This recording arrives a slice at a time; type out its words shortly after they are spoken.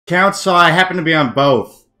accounts, so I happen to be on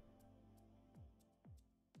both.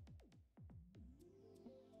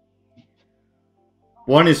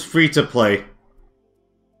 One is free to play.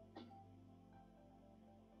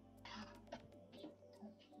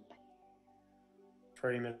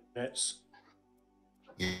 Minutes.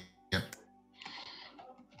 Yep.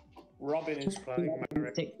 Robin is playing.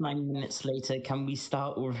 9 minutes later, can we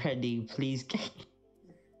start already, please?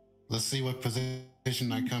 Let's see what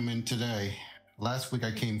position I come in today. Last week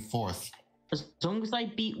I came 4th. As long as I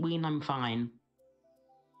beat Ween, I'm fine.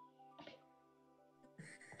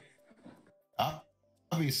 I'll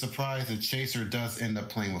be surprised if Chaser does end up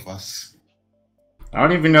playing with us. I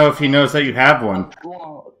don't even know if he knows that you have one.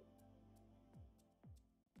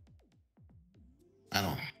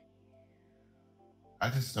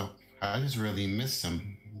 I just really miss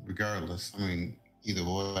him, regardless. I mean, either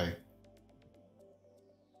way.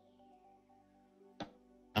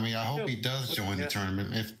 I mean, I hope he does join the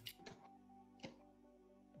tournament.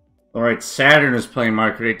 Alright, Saturn is playing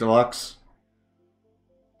MK8D Deluxe.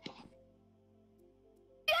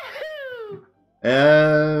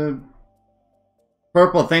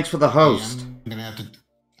 Purple, thanks for the host. I'm gonna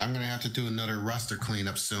have to do another roster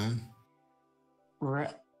cleanup soon.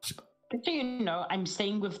 Just so you know, I'm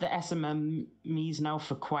staying with the SMMEs now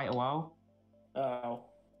for quite a while. Oh.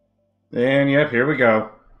 And yep, here we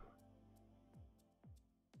go.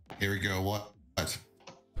 Here we go. What?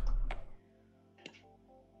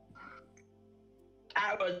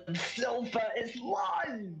 Aaron Silver is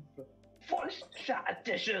live! Voice chat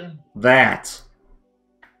edition! That.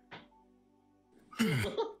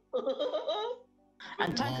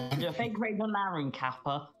 And time to do a fake raid on Aaron,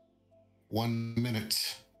 Kappa. 1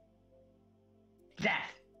 minute.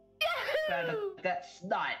 Death! Better get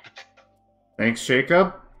sniped! Thanks,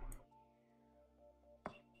 Jacob.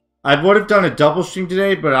 I would have done a double stream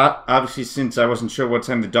today, but obviously since I wasn't sure what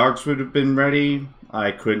time the dogs would have been ready,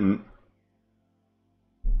 I couldn't.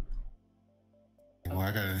 Well,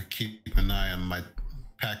 I gotta keep an eye on my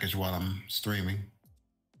package while I'm streaming.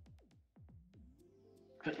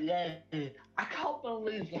 But yeah, I can't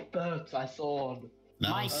believe the birds I saw.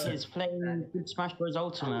 Mike is playing Good Smash Bros.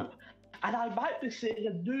 Ultimate. And I might be seeing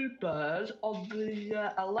a new bird on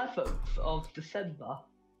the 11th of December.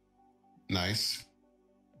 Nice.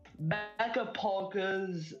 Mega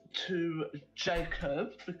poggers to Jacob,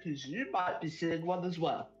 because you might be seeing one as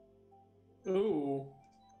well. Ooh.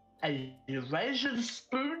 A Eurasian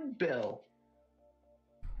spoonbill.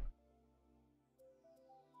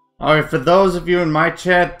 Alright, for those of you in my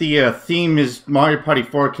chat, the theme is Mario Party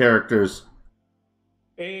 4 characters.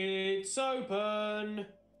 It's open.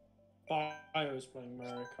 I was playing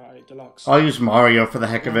Mario Kart Deluxe. I'll use Mario for the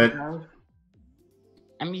heck of it.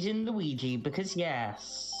 I'm using Luigi because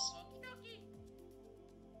yes.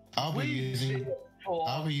 I'll be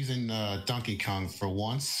using Donkey Kong for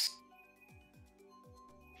once.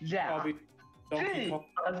 Yeah. Gee,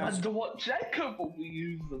 I wonder what Jacob will be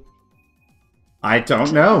using. I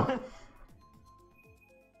don't know.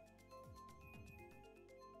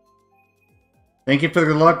 Thank you for the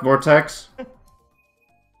good luck, Vortex.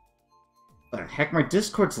 The heck, my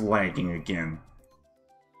Discord's lagging again.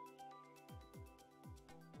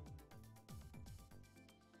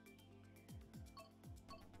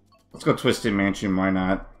 Let's go Twisted Mansion, why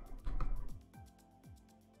not?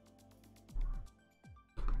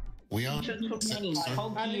 We all and it's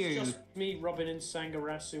just me, Robin, and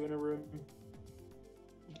Sangarasu in a room.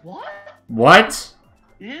 What? What?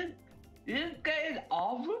 You getting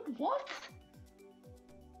armored? What?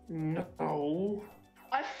 No.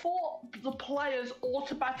 I thought the players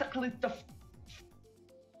automatically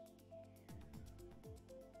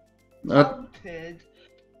defaulted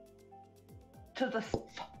to the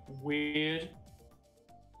weird.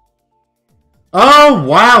 Oh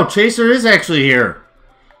wow, Chaser is actually here.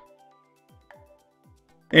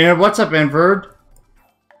 And what's up, Enverd?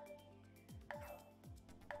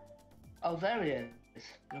 Oh, there he is.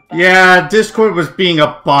 Yeah, Discord was being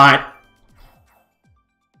a bot.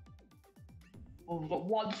 Well, we've got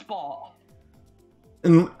one spot.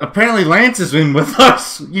 And apparently Lance is in with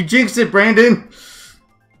us. You jinxed it, Brandon.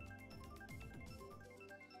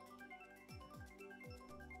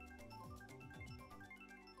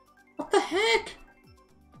 What the heck?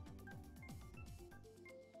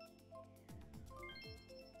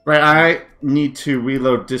 Right, I need to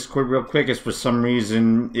reload Discord real quick as for some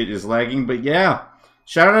reason it is lagging. But yeah,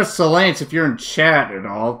 shout out to Lance if you're in chat at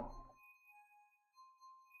all.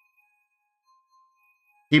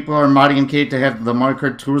 People are modding MK8 to have the Mario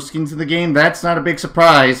Kart Tour skins in the game. That's not a big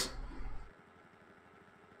surprise.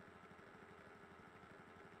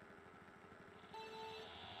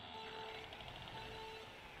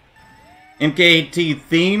 MK8D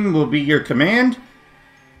theme will be your command.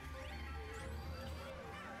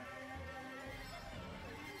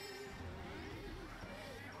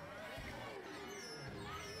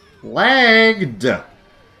 Lagged. In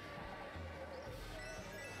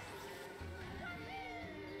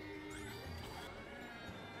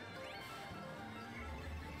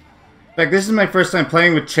fact, this is my first time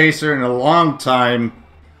playing with Chaser in a long time.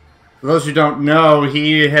 For those who don't know,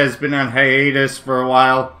 he has been on hiatus for a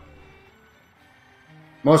while.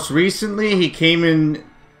 Most recently, he came in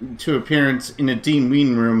to appearance in a Dean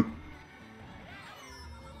Ween room.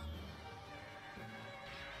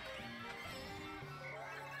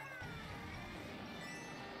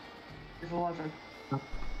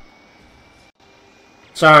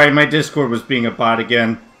 Sorry, my Discord was being a bot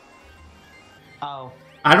again. Oh.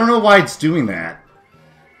 I don't know why it's doing that.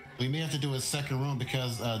 We may have to do a second room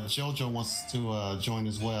because JoJo wants to join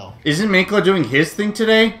as well. Isn't Minkla doing his thing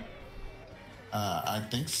today? I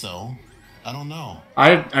think so. I don't know.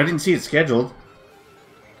 I didn't see it scheduled.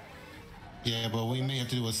 Yeah, but we may have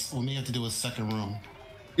to do a second room.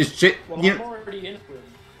 Is Well, I'm already in a room.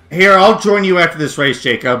 Here, I'll join you after this race,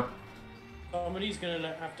 Jacob. Somebody's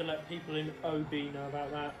gonna have to let people in OB know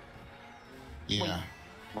about that. Yeah.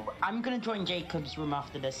 I'm gonna join Jacob's room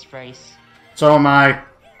after this race. So am I.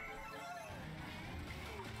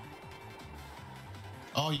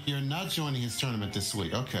 Oh, you're not joining his tournament this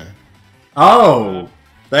week. Okay. Oh,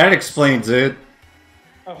 that explains it.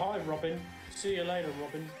 Oh, hi, Robin. See you later,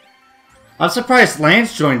 Robin. I'm surprised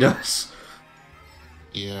Lance joined us.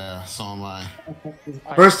 Yeah, so am I.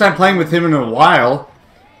 First time playing with him in a while.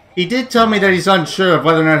 He did tell me that he's unsure of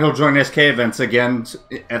whether or not he'll join SK events again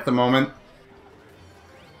at the moment.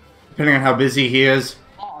 Depending on how busy he is.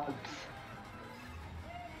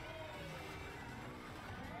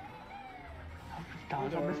 I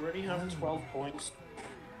already have 12 points.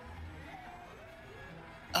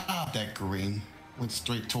 Ah, that green went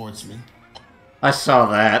straight towards me. I saw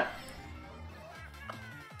that.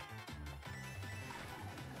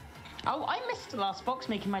 Oh, I missed the last box,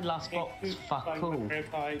 making my last box. Fuck, cool.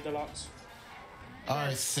 Deluxe.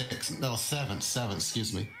 Alright, 7,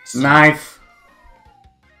 excuse me. Knife.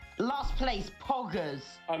 Last place, Poggers.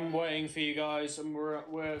 I'm waiting for you guys, and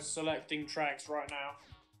we're selecting tracks right now.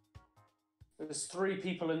 There's 3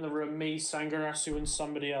 people in the room, me, Sangarasu, and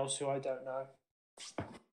somebody else who I don't know.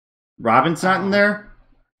 Robin's not in there?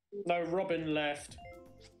 No, Robin left.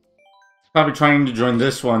 Probably trying to join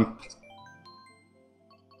this one.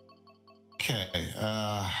 Okay,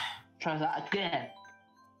 Try that again.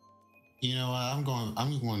 you know what, I'm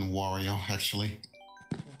going Wario, actually.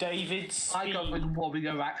 David Speed. I got with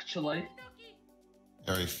Wario actually.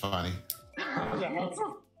 Very funny.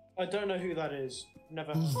 I don't know who that is.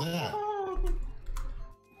 Never. Who's that?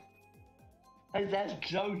 Hey, that's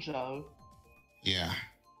JoJo. Yeah.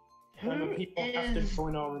 And people have to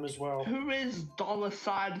join our room as well. Who is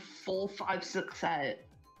 $4568?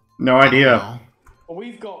 No idea. Well,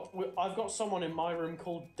 I've got someone in my room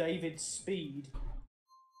called David Speed.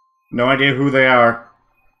 No idea who they are.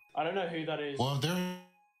 I don't know who that is. Well, if they're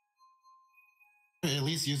at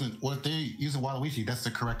least using, well, if they're using Waluigi, that's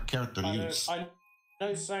the correct character to use. I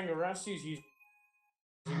know Sangarasu's using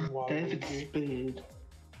David Waluigi. Speed.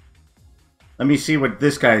 Let me see what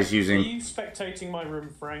this guy is Are using. you spectating my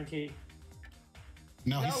room, Frankie?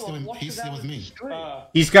 No, he's still with me.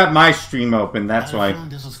 He's got my stream open, that's I why.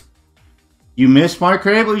 found this was You missed Mark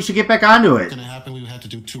Crab? Well, you should get back onto it. gonna happen. We would have to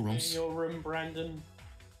do 2 In rooms. your room, Brandon.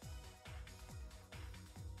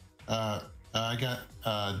 I got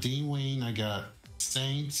Dean Ween, I got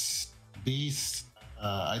Saints, Beast,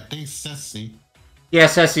 I think Ceci. Yeah,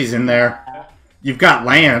 Ceci's in there. You've got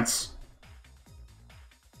Lance.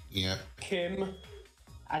 Yeah. Kim.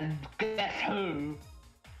 And guess who?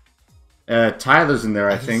 Tyler's in there,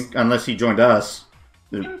 I think, unless he joined us.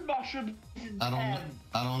 Who mushrooms in I don't know. ten?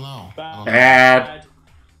 I don't know. Bad.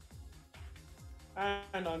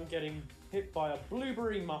 And I'm getting hit by a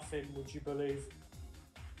blueberry muffin, would you believe?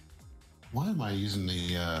 Why am I using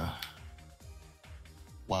the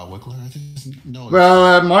Wild Wiggler? I just noticed.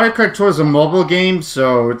 Well, Mario Kart Tour is a mobile game,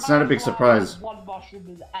 so it's not a big surprise. One mushroom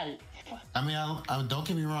is 8. I mean, I don't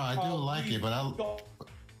get me wrong. I do like it, but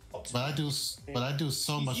I do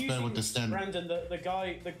so much better with the standard. Brandon,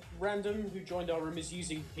 the random who joined our room is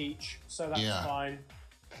using Peach, so that's Yeah. fine.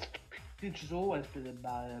 Peach has always been in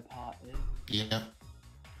Mario Party. Yeah.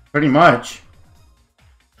 Pretty much.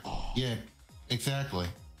 Yeah. Exactly.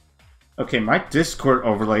 Okay, my Discord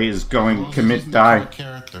overlay is going Well, commit he's the die. correct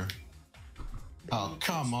character. Oh,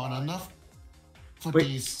 come on! Enough for Wait.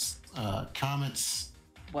 these comments.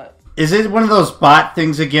 What? Is it one of those bot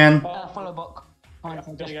things again? Follow bot comments,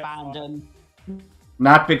 I just Yeah. banned them.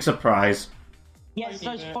 Not big surprise. Yes,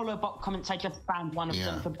 those follow bot comments, I just banned one of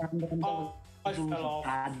them for Brandon. Oh, I fell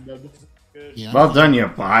off. Good. Yeah, Well done, you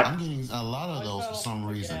bot. I'm getting a lot of those for some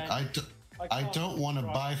reason. I don't want to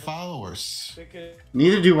buy followers.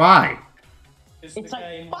 Neither do I. It's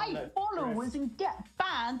like, buy followers and get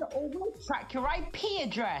banned, or we'll track your IP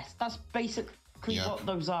address. That's basically what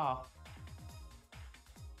those are.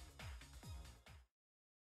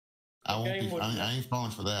 I ain't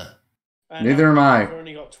falling for that. And Neither am I. I've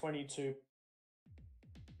only got 22.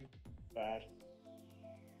 Bad.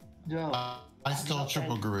 Yeah. I stole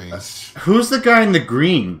triple greens. Who's the guy in the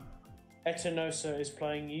green? Etanosa is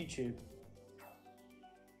playing YouTube.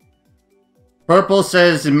 Purple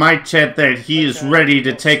says in my chat that he is ready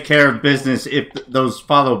to take care of business if those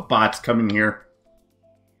follow bots come in here.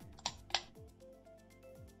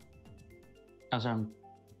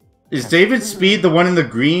 Is David Speed the one in the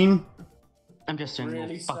green? I'm just doing Really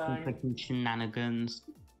more fucking sad. freaking shenanigans.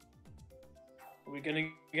 Are we gonna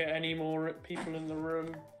get any more people in the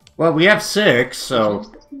room? Well, we have 6,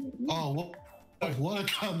 so... Oh, what a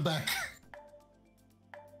comeback.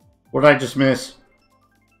 What did I just miss?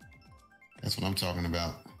 That's what I'm talking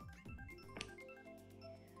about.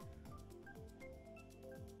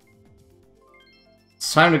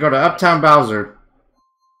 It's time to go to Uptown Bowser.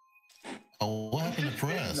 Oh, what happened to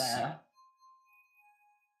press? There.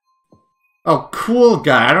 Oh, cool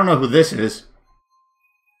guy. I don't know who this is.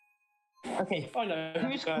 Okay, I know.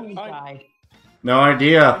 who's cool guy? No I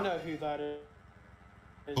idea. know who that is.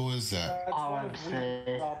 Who is that? That's one of RMC.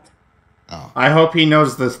 we Oh, I hope he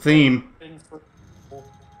knows the theme. in for-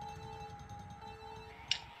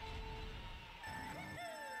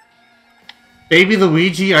 Baby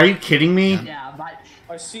Luigi, are you kidding me? Yeah, but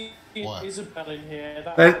I see What? Isabel in here.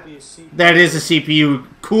 That That- might be a secret. That is a CPU.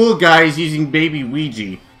 Cool guys using Baby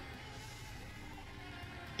Ouija.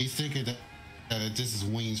 he's thinking that this is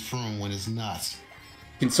Wayne's Froom when it's not.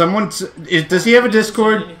 Can someone... does he have a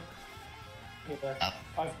Discord? Yeah.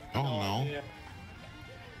 I don't know. idea.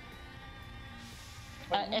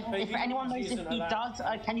 If anyone knows if he does,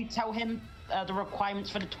 can you tell him the requirements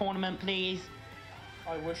for the tournament, please?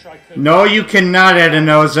 I wish I could. No, you cannot,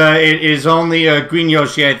 Edenoza. It is only a Green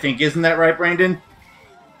Yoshi, I think. Isn't that right, Brandon?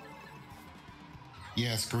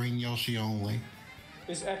 Yes, Green Yoshi only.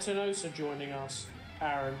 Is Etanosa joining us,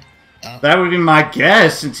 Aaron? That would be my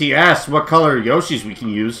guess, since he asked what color Yoshis we can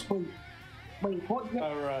use. Wait, what?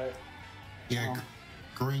 Oh, right. Yeah,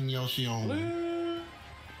 Green Yoshi only.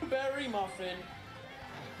 Blueberry muffin.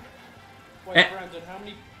 Wait, Eh. Brandon, how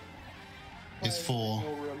many? It's players full. in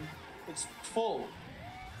your room? It's full.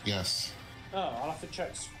 Yes. Oh, I'll have to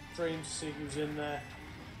check stream to see who's in there.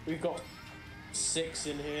 We've got 6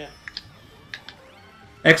 in here.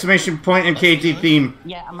 Exclamation point MK8D theme.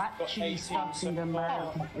 Yeah, I'm actually 18 starting the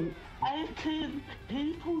marathon. 18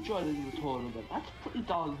 people joining the tournament. That's pretty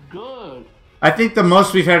darn good. I think the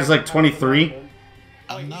most we've had is like 23. Wait,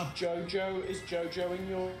 I'm not. Jojo, is Jojo in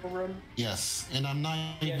your room? Yes, and I'm not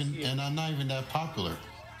Yes, even. he is. And I'm not even that popular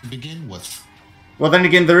to begin with. Well, then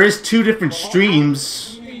again, there is 2 different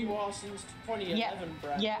streams. Who you are since 2011, Yeah,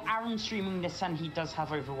 Brandon? yeah, Aaron's streaming this and he does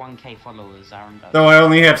have over 1k followers, Aaron does. Though I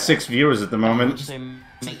only have 6 viewers at the moment. So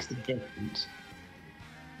makes the difference.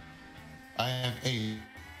 I have 8.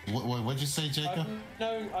 What'd you say, Jacob?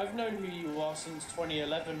 I've known who you are since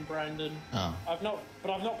 2011, Brandon. Oh, I've not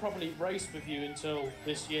properly raced with you until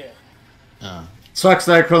this year. oh. Sucks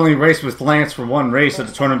that I could only race with Lance for 1 race at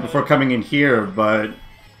the tournament before coming in here, but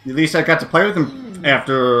at least I got to play with him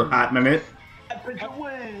after a hot minute. Epic I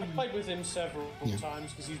win! played with him several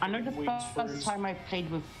times because he's I know the been weeks for first time I played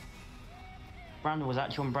with Brandon was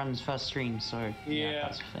actually on Brandon's first stream, so Yeah.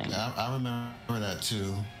 that's the thing. Yeah, I remember that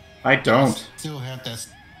too. I don't. Still have that,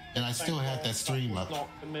 and I still have that stream up. Not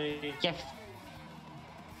for me. Yeah.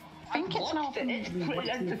 I think it's now. Watched it, it's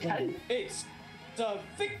pretty entertaining. It's a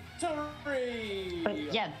victory! But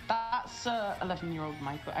yeah, that's 11-year-old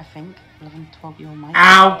Michael, I think. 11, 12-year-old Michael.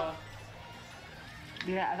 Ow!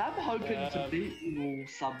 Yeah, and I'm hoping to beat you all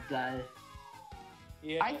someday.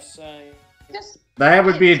 Yeah, I- same. Just That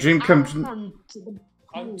would be a dream come true. Aaron to the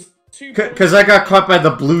I'm too Because I got caught by the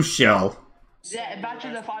blue shell. Yeah,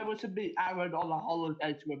 imagine if I were to meet Aaron on a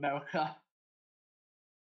holiday to America.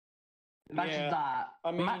 Imagine Yeah. that. I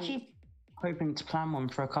I'm mean, actually hoping to plan one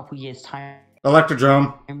for a couple years' time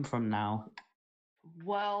Electrodrome. from now.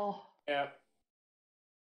 Well, yeah.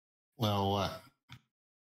 Well, what?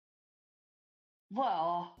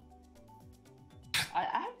 well, I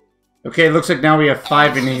am. Okay, looks like now we have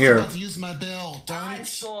 5 in I was here. about to use my bell. Darn I it!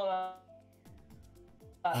 saw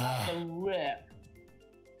that's a rip.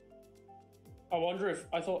 I wonder if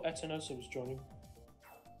I thought Etanosa was joining.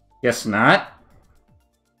 Guess not.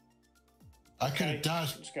 I could have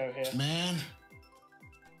dodged, Let's go here. man.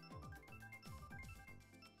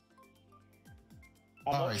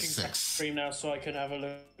 I'm Alright, watching 6. stream now so I can have a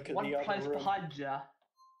look at One the place other room. behind you.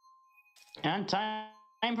 And time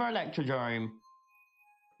for Electrodrome.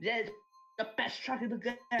 Yeah, it's the best track in the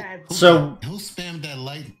game. So, Who spammed that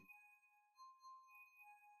light?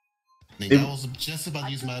 It- I was just about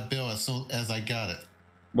to use my bill as soon as I got it.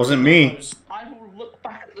 wasn't me. I will look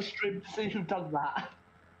back at the stream to see who done that.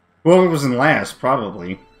 Well, it was in last,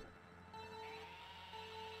 probably.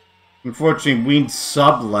 Unfortunately, Ween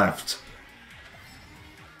sub left.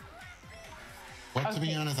 Well, to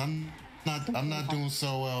be honest, I'm not doing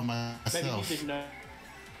so well Maybe you myself. didn't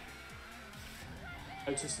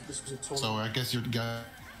notice that this was a tournament. So I guess you're guys.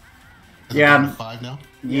 Yeah. 5 now.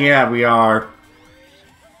 Yeah, we are.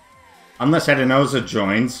 Unless Adenoza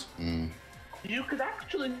joins. You could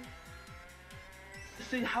actually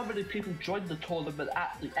see how many people joined the tournament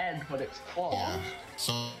at the end when it's closed. Yeah.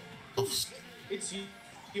 So. It's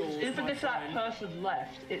yours, Even my if that friend. person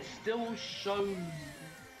left, it still shows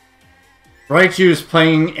Raichu's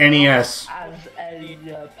playing NES. as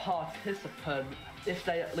a participant if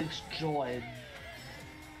they at least join.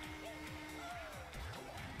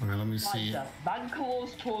 Okay, let me Like see. the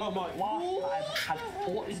Bangalores tournament last time had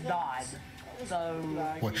 49. So,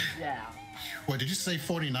 What? yeah. What did you say?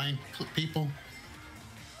 49 people?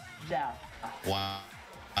 Yeah. Wow.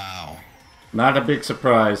 Wow. Not a big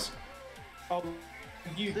surprise. Oh,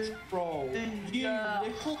 you troll. You The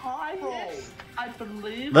little troll. highest, I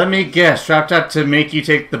believe. Let me guess. Dropped out to make you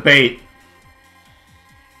take the bait.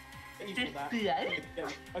 Thank you for that. 58? Yeah.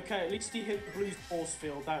 Okay, at least he hit the Blues force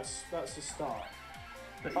field. That's a start.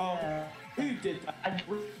 But Oh, yeah. who did that? And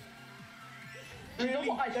you know Really?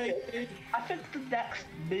 what I They think? did? I think the next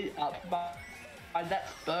meetup, my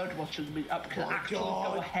next bird watching meetup can Oh, actually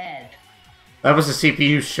God. go ahead. That was a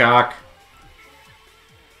CPU shock.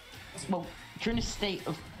 Well, during a state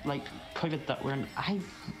of like COVID that we're in, I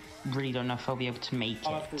really don't know if I'll be able to make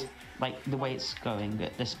I'll have it. to- Like the way it's going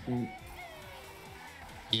at this point.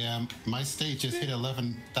 Yeah, my state just hit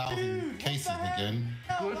 11,000 Dude, cases what the heck? again.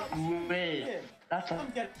 Good grief. That's a I'm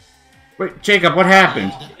getting- Wait, Jacob, what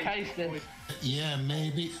happened? cases. Yeah,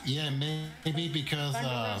 maybe because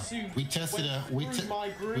we tested we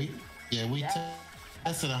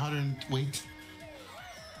tested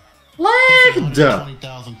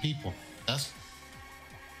 120,000 people. That's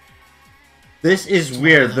This is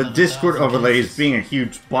weird. The Discord overlay is being a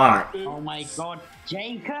huge bot. Oh my god,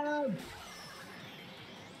 Jacob!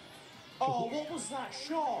 Oh, what was that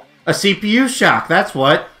shot? A CPU shock, that's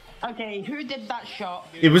what. Okay, who did that shot?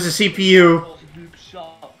 It was a CPU. Noob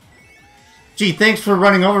shot. Gee, thanks for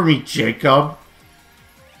running over me, Jacob.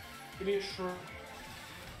 Give me a shroom.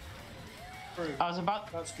 I was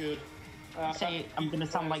about That's good. to say I'm gonna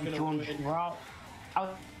sound like Gonna George win. Rock. I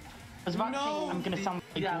was about to say I'm gonna sound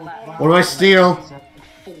like Yeah, George that- Rock. What do I steal?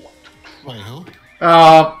 Fort. wait, who?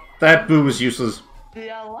 That boo was useless.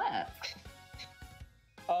 DLX.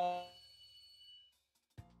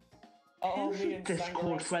 Oh, He's me a and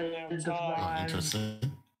Discord Sangha friend are of tied. Oh, mine.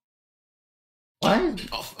 interesting. What?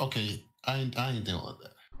 Oh, okay, I ain't dealing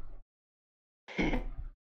with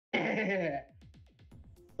that.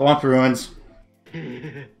 Swamp ruins.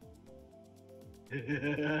 Get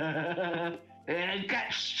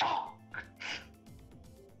shocked.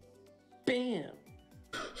 Bam.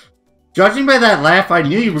 Judging by that laugh, I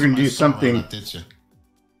knew you were gonna do something. Did you?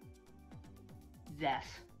 Yes.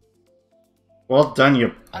 Well done,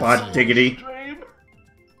 you bot diggity. Stream.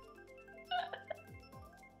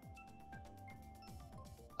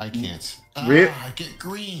 I can't. I get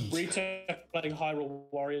green. Rita playing Hyrule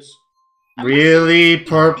Warriors. Really,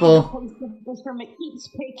 purple? This room, it keeps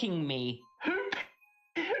picking me. Who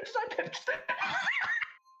said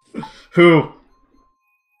it? Who?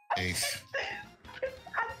 Ace.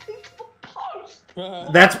 Added to the post.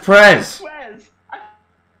 That's Prez. Where's?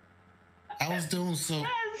 I was doing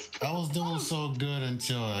so good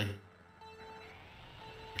until I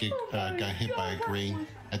got hit by a green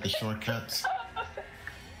at the shortcuts.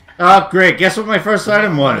 Oh, great. Guess what my first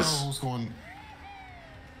item Oh, was? who's going?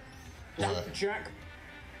 What? Jack.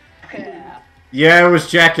 Yeah. Yeah, it was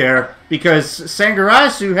Jack Air. Because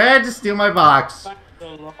Sangarasu had to steal my box. Back the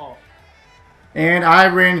lot. And I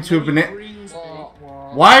ran into a banana. Greens.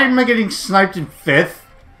 Why am I getting sniped in 5th?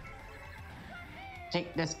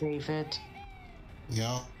 Take this, David.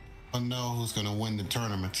 Y'all know who's gonna win the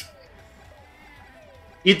tournament.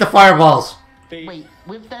 Eat the fireballs. Wait,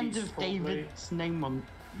 with the end of Peacefully. David's name on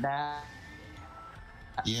there,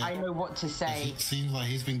 Yeah. I know what to say. It seems like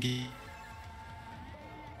he's been getting.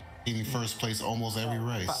 getting first place almost every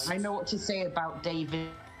race. But I know what to say about David.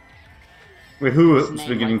 Wait, who's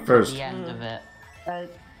been getting first? At the end of it.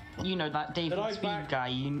 You know, that David Speed guy.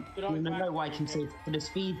 You know what I can say for the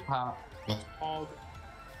speed part. Oh.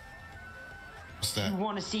 What's that? You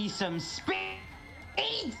want to see some speed?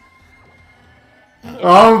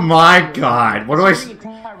 Oh my god! What do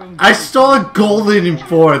I stole a golden in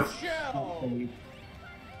 4th.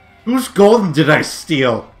 Whose golden did I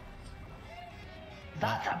steal?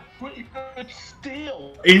 That's a pretty good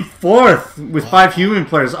steal. In 4th with 5 human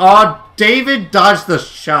players. Oh, David dodged the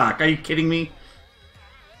shock. Are you kidding me?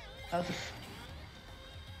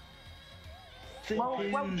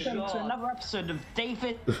 Welcome to another episode of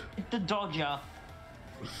David the Dodger.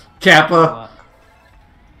 Kappa.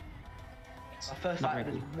 My first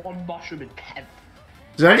item is 1 mushroom in 10th.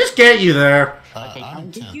 Did I just get you there? Okay,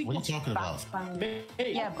 I'm 10th. What are you talking about?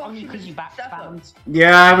 Yeah, but only because you backspammed.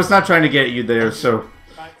 Yeah, I was not trying to get you there, so...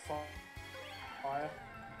 Backfire.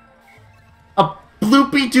 A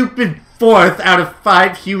bloopy doopy 4th out of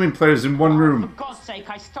 5 human players in one room. For God's sake,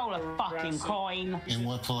 I stole a fucking coin. In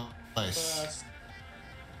what place?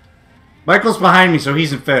 Michael's behind me, so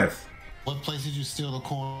he's in 5th. What place did you steal the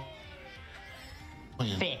coin?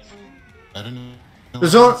 5th. I don't know.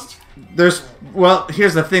 Well,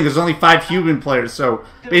 here's the thing, there's only 5 human players, so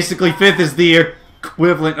basically 5th is the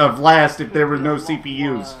equivalent of last if there were no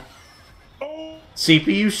CPUs.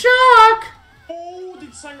 CPU shock! Oh,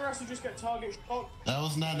 did Sangarasu just get target shot? That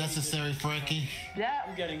was not necessary, Frankie. Yeah,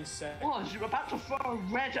 I'm getting second. was. You were about to throw a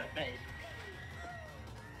red at me.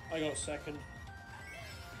 I got second.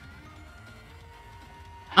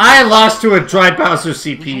 I lost to a dry Bowser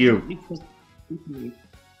CPU.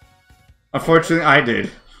 Unfortunately, I did.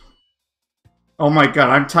 Oh my god,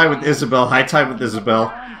 I'm tied with Isabel. Hi, tied with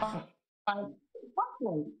Isabel.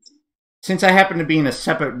 Since I happen to be in a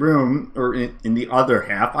separate room, or in the other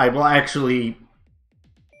half, I will actually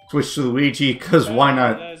switch to Luigi, because why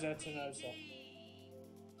not?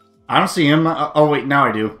 I don't see him. Oh wait, now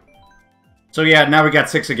I do. So yeah, now we got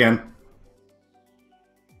 6 again.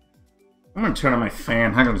 I'm gonna turn on my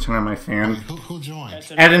fan. I'm gonna turn on my fan. Who joined?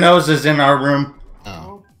 Adenos is in our room.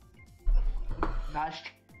 Oh. Nice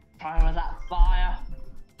try with that fire.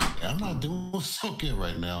 Yeah, I'm not doing so good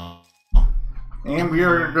right now. And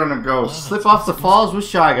we're gonna go slip off the falls with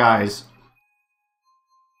Shy Guys.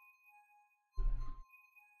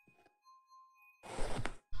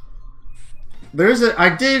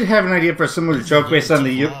 I did have an idea for a similar joke based on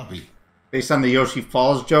the Yoshi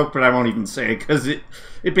Falls joke, but I won't even say it because it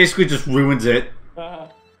basically just ruins it.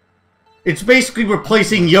 It's basically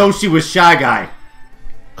replacing Yoshi with Shy Guy.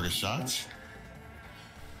 Are the shots?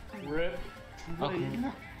 Rip.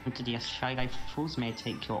 Welcome to the Shy Guy Falls. May I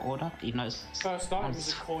take your order? Even though it's First item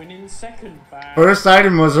was a coin in second bag. First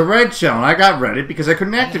item was a red shell, and I got Reddit because I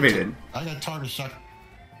couldn't activate it. I got target shot.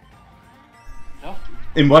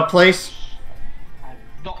 In what place?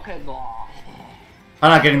 Not getting off.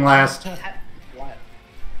 I'm not getting last. I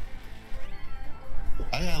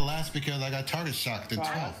got last because I got target shocked in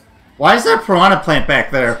 12th. Why is there a piranha plant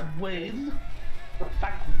back there? Win.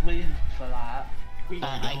 Thank win for that.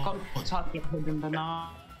 I got target hidden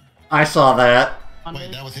banana. I saw that.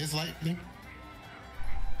 Wait, that was his lightning?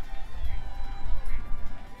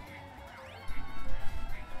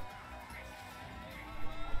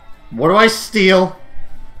 What do I steal?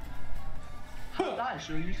 Nice,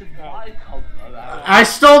 you're using my combo. I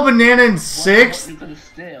stole banana in 6th. What you gonna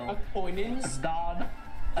steal? A coin in None.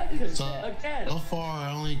 So far,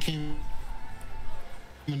 I only came.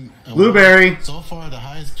 Blueberry. So far, the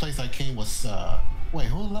highest place I came was. Wait,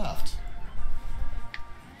 who left?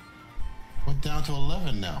 Went down to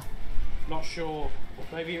 11 now. Not sure.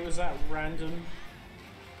 Maybe it was that random.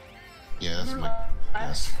 Yeah, that's my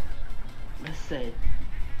guess. Let's see.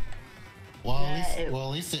 Well, Yeah, at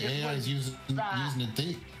least the AI is using the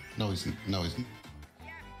date. No, he's.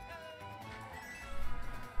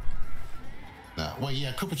 Nah. Well,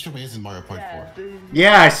 yeah, Koopa Troopa is in Mario Party 4.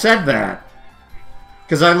 Yeah, I said that.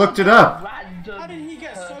 Because I looked it up. How did he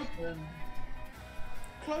get so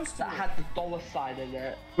close to that me? had the dollar sign in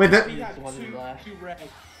it? Wait, that. He had two red.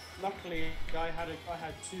 Luckily, I had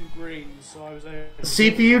 2 greens, so I was able to...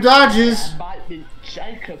 CPU dodges. That might be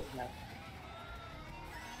Jacob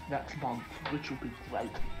next month, which will be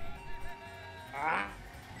great.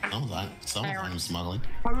 I'm smuggling.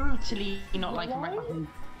 Brutally not like a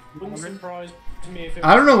Wouldn't surprise me if it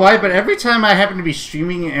I don't know why, but every time I happen to be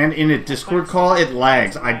streaming and in a Discord call, it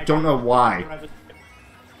lags. I don't know why. It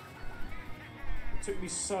took me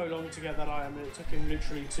so long to get that item, and it took him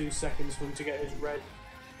literally 2 seconds for him to get his red.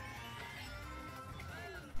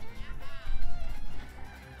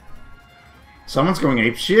 Someone's going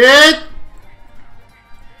ape shit!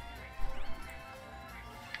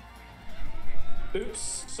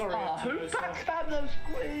 Oops, sorry. Who backstabbed those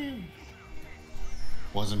queens?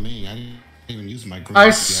 Wasn't me. I didn't even use my green.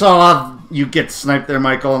 I saw you get sniped there,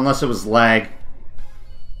 Michael, unless it was lag.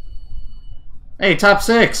 Hey, top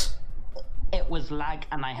 6! It was lag,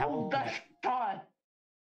 and I have. Oh, that's fine.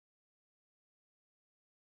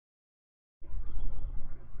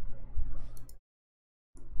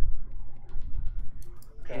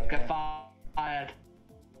 Get fired.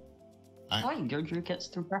 Why Gorge gets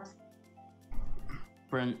to breath?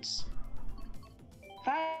 Prince.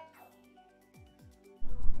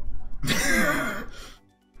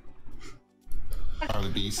 Or the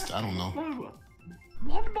beast. I don't know.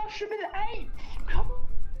 One mushroom in 8. Come on.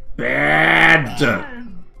 Bad!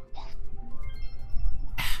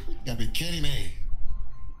 You gotta be kidding me.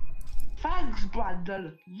 Thanks,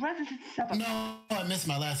 Brandon. Resident 7. No, I missed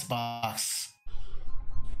my last box.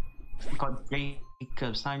 Got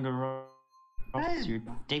Jacob, Sanger,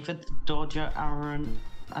 David, Dodger, Aaron,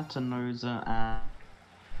 Atanosa,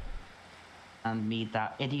 and me,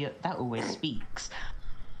 that idiot that always speaks.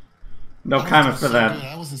 No comment for that. Good.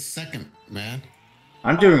 I was in second, man.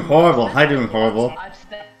 I'm doing horrible. Hi, doing horrible. I've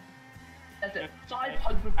said it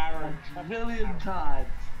 500 million times.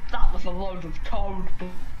 That was a load of code.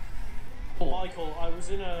 Michael, I was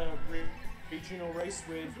in a regional race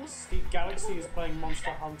with Steve Galaxy is playing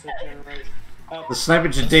Monster Hunter Generation. The sniper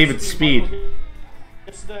to David's speed.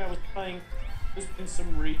 Yesterday I was playing. There's been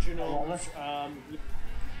some regionals.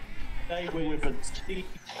 They with Steve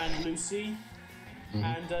and Lucy.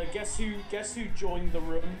 And guess who joined the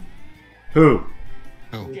room? Who?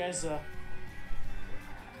 Geza.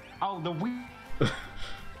 Oh, the we.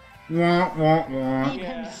 Wah, wah, wah. He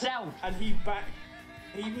himself.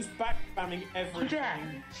 And he was back spamming everything. Yeah,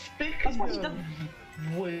 speaking of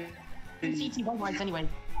CT one anyway.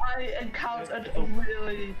 I encountered a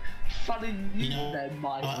really funny name,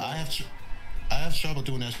 Michael. I have trouble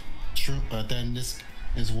doing that. Then this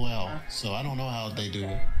as well. So I don't know how they do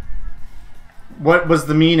it. What was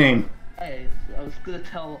the meaning? Hey, I was gonna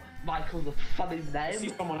tell Michael the funny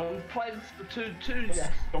name. I was playing Splatoon 2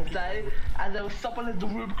 yesterday, and there was someone in the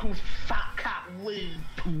room called Fat Cat Weed.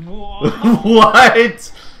 What?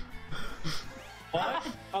 What?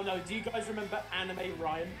 Oh no, do you guys remember Anime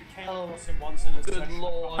Ryan? We came across him once in a Good session.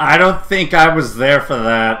 lord. I don't think I was there for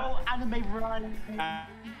that. Oh, Anime Ryan.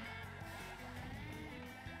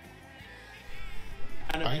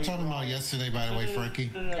 Are you talking about yesterday, by the way,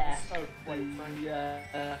 Frankie? Yes. Oh, wait,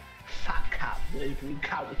 Frank. Fat Cat Weed we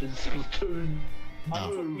encountered in Splatoon. I'm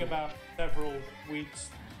talking about several weeks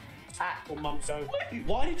or months ago.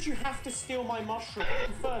 Why did you have to steal my mushroom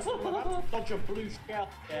first? I'm about to dodge a blue shell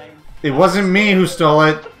game. It wasn't me who stole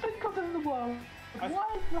it. Think of in the world. Why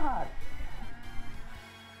is that?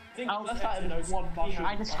 Think Let's not even one mushroom.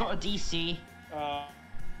 I just got a DC.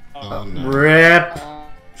 Oh no. Rip.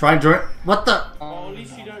 Try and join. What the? Well, at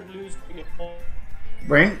least you don't lose it.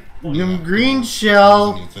 Brain? Green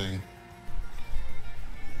shell. Anything.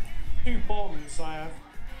 2 bombs I have.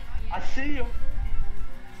 I see you.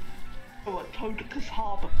 Oh, at Todicus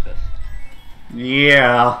Harborist.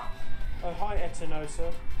 Yeah. Oh, hi,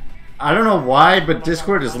 Etanosa. I don't know why, but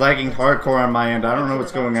Discord is lagging hardcore on my end. I don't know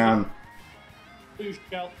what's going on. Blue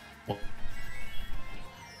shell. Wait,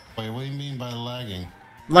 what do you mean by lagging?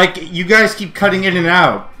 Like, you guys keep cutting in and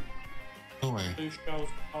out. Doing? Blue shells.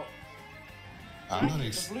 Oh. I'm not.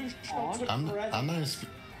 The blue shell took forever.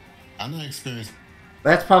 I'm not experienced.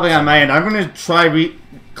 That's probably on my end. I'm gonna try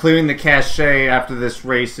clearing the cache after this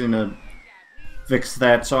race and fix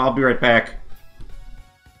that. So I'll be right back.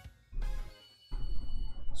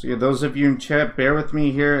 So yeah, those of you in chat, bear with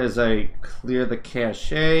me here as I clear the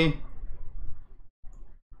cache. I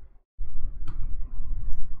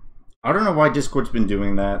don't know why Discord's been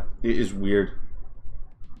doing that. It is weird.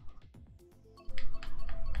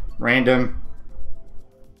 Random.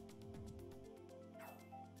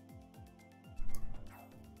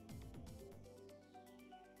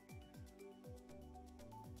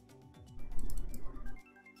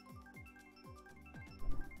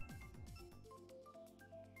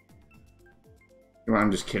 I'm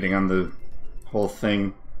just kidding on the whole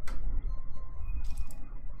thing.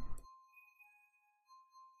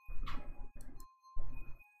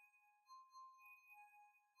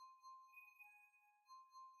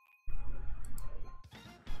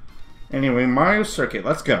 Anyway, Mario Circuit,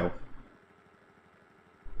 let's go.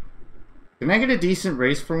 Can I get a decent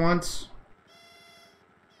race for once?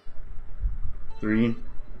 3,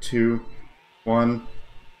 2, 1,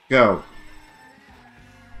 go.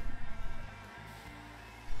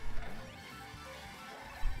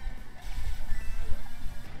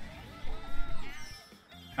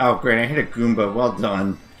 Oh, great. I hit a Goomba. Well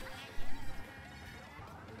done.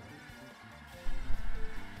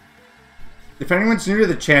 If anyone's new to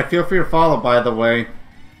the chat, feel free to follow, by the way.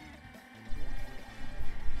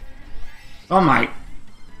 Oh, my.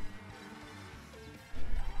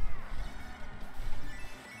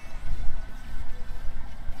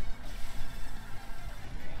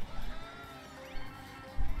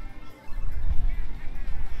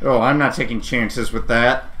 Oh, I'm not taking chances with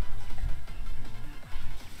that.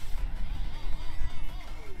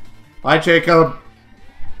 Hi, Jacob.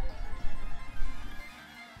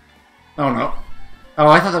 Oh, no. Oh,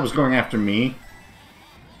 I thought that was going after me.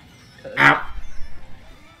 Ow.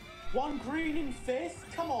 One green in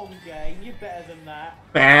 5th? Come on, gang. You're better than that.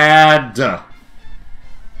 Bad.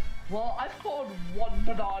 Well, I've scored one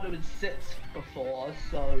banana in 6th before,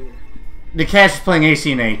 so... Nikesh is playing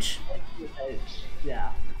AC and H.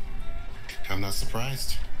 Yeah. I'm not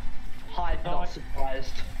surprised. Hi, not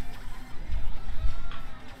surprised.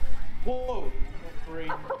 Whoa, not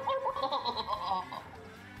green.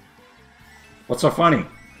 What's so funny?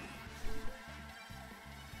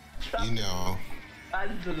 You know.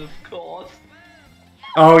 Brandon, of course.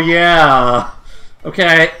 Oh, yeah.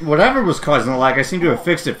 Okay, whatever was causing the lag, I seem to have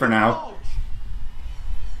fixed it for now.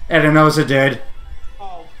 Edenosa did.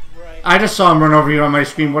 Oh, great. I just saw him run over you on my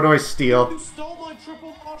screen. What do I steal? You stole my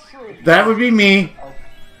triple mushroom. That would be me.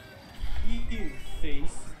 You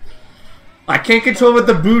thief. I can't control what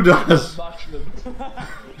the boo does. Mushrooms.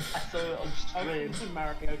 I saw it on stream. Welcome to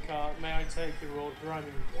Mario Kart. May I take your order? I'm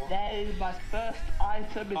in one. That is my first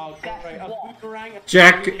item in Oh, guess great. A what? boomerang.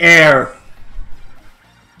 Jack Air.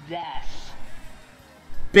 Yes.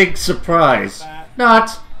 Big surprise.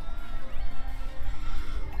 Not.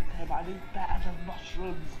 Damn, I need better than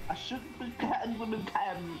mushrooms. I shouldn't be getting them in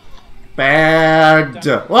 10. Bad.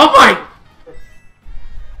 Oh my!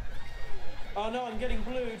 Oh no, I'm getting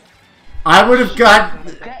blued. I would have got...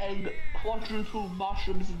 Getting quadruple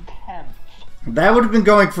mushrooms in 10. That would have been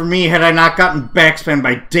going for me had I not gotten backspammed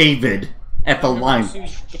by David at the line.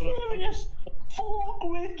 Serious? 4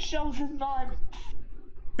 green shells in 9.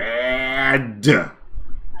 Bad.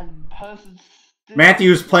 And person still...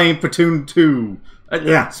 Matthew's playing Platoon 2.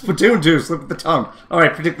 Yeah, Splatoon 2, slip of the tongue.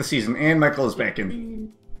 Alright, predict the season. And Michael is back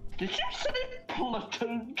in. Did you say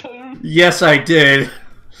Platoon 2? Yes, I did.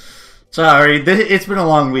 Sorry, it's been a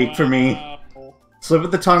long week for me. Slip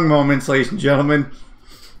of the tongue moments, ladies and gentlemen.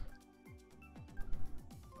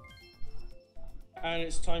 And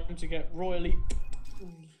it's time to get royally...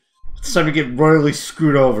 It's time to get royally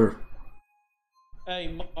screwed over.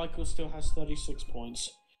 Hey, Michael still has 36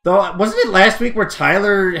 points. Though, wasn't it last week where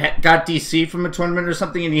Tyler got DC from a tournament or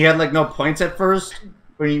something and he had like no points at first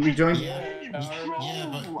when he rejoined?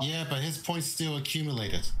 Yeah, but his points still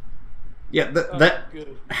accumulated. Yeah,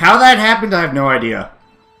 how that happened, I have no idea.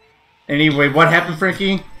 Anyway, what happened,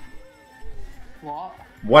 Frankie? What?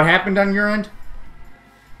 What happened on your end?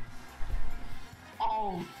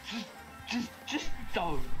 Oh, just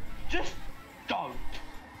don't. Just don't.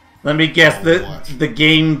 Let me guess, the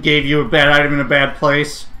game gave you a bad item in a bad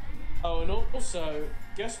place? Oh, and also,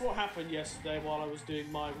 guess what happened yesterday while I was doing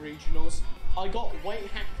my regionals? I got weight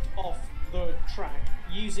hacked off the track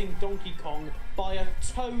using Donkey Kong by a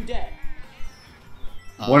toadette.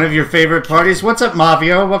 One of your favorite parties? What's up,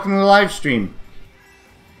 Mavio? Welcome to the live stream.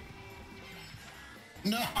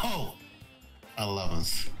 No!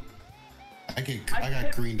 11s. I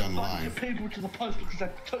got greened on live. People to the post because I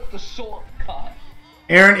took the shortcut.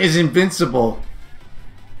 Aaron is invincible.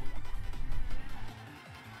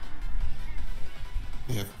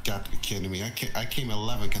 You've got to be kidding me. I came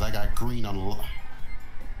 11 because I got green on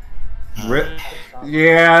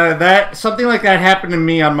Yeah, something like that happened to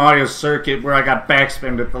me on Mario Circuit where I got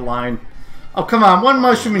backspammed at the line. Oh, come on. One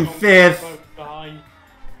mushroom in 5th.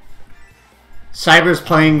 Cyber's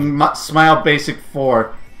playing Smile Basic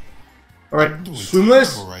 4. Alright,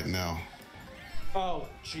 Swimless? Right now. Oh,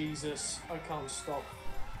 Jesus. I can't stop.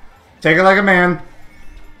 Take it like a man.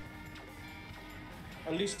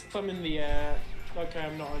 At least if I'm in the air. Okay,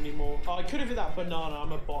 I'm not anymore. Oh, I could have hit that banana.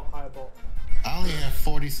 I'm a higher bot. I only have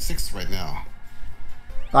 46 right now.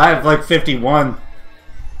 I have like 51.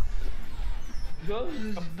 Yours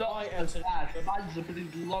is not as bad. Mine's a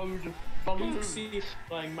big load of balloons. See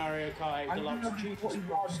playing Mario Kart 8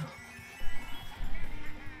 Deluxe.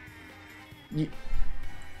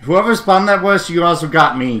 Whoever spawned that was, you also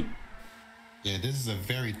got me. Yeah, this is a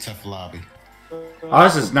very tough lobby.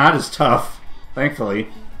 Ours is not as tough, thankfully.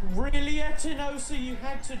 Really, Etinosa, you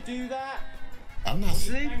had to do that? I'm not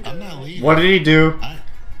leaving. What did he do?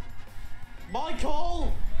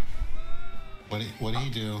 Michael! What did he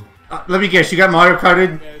do? Let me guess, you got Mario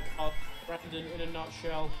Karted? Brandon, in a nutshell.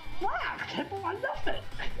 shell. Fuck! I love it!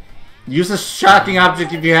 Use a shocking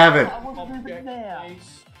object if you have it. I wasn't even there.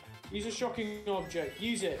 Use a shocking object.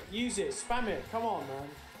 Use it. Use it. Spam it. Come on, man.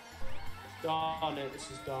 Darn it. This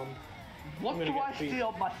is dumb. What do I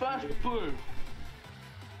steal? My first blue.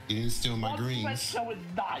 You didn't steal my greens. Showing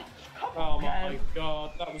nice. Oh my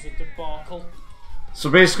god, that was a debacle. So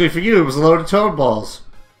basically for you, it was a load of toad balls.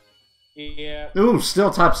 Yeah. Ooh, still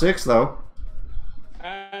top 6 though.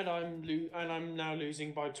 And I'm now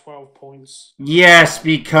losing by 12 points. Yes,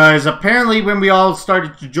 because apparently when we all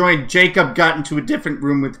started to join, Jacob got into a different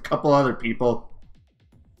room with a couple other people.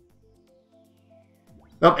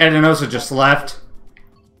 Oh, Edenosa just left.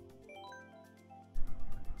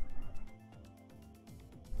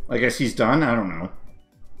 I guess he's done? I don't know.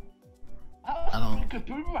 I don't think a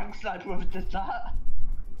boomerang sniper ever did that.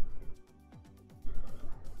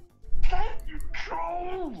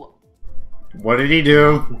 Troll! What did he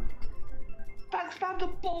do? Back spammed the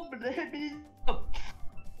bomb and it hit me.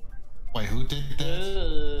 Wait, who did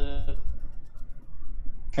that?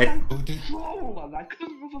 Who did? Troll, and I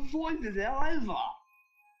couldn't have avoided it either.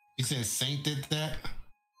 You said Saint did that?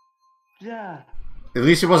 Yeah. At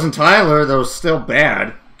least it wasn't Tyler, though still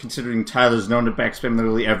bad, considering Tyler's known to backspam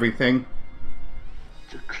literally everything.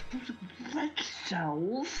 Red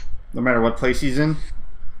cells? No matter what place he's in.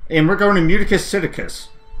 And we're going to Muticus Sidicus.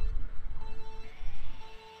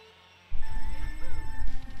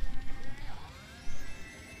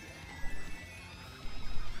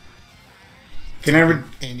 Can I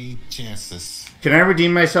any chances? Can I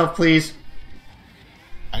redeem myself, please?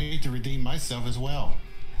 I need to redeem myself as well.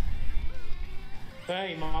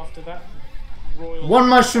 Same after that royal. 1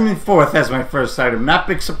 mushroom in 4th as my first item. Not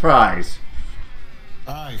big surprise.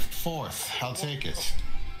 Alright, 4th. I'll take it.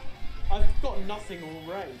 I've got nothing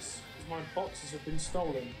all race because my boxes have been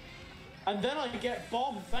stolen. And then I get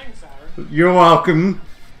bombed. Thanks, Aaron. You're welcome.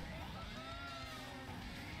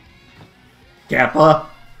 Kappa.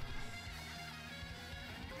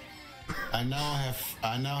 I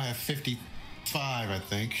now have 55, I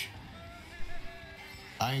think.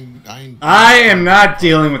 I am not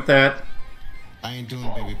dealing with that. I ain't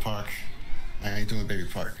doing Baby Park. I ain't doing Baby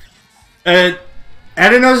Park.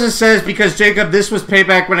 Adenosa says, because Jacob, this was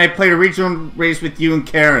payback when I played a regional race with you and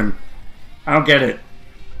Karen. I don't get it.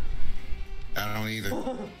 I don't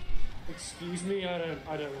either. Excuse me, I don't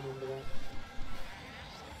remember that.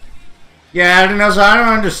 Yeah, Adenosa, I don't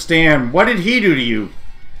understand. What did he do to you?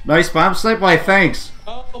 Nice bomb snipe? Why, thanks.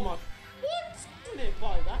 Oh my... What? Didn't it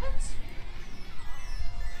by that?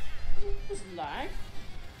 It was lag.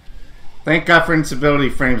 Thank God for instability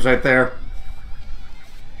frames right there.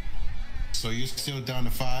 So you're still down to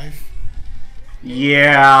 5?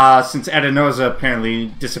 Yeah, since Adenosa apparently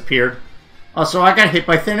disappeared. Also, I got hit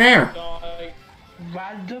by thin air.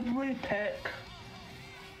 Randomly pick.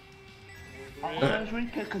 I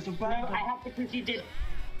have because you did.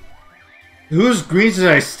 Whose greens did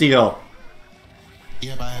I steal?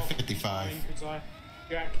 Yep, I have 55.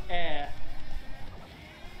 Jack Air.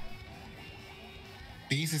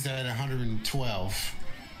 These is at 112.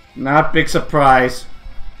 Not big surprise.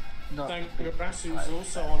 Sangarasu's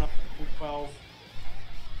also on 112.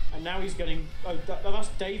 And now he's getting... Oh, that's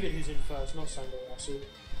David who's in first, not Sangarasu.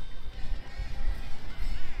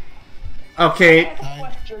 Okay. I have a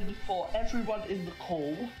question for everyone in the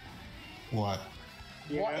call. What?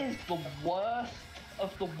 Yeah. What is the worst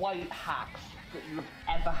of the white hacks that you've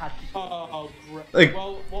ever had to do? Like,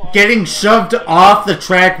 well, getting shoved off the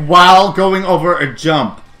track while going over a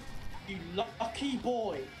jump. You lucky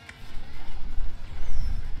boy.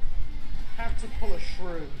 Have to pull a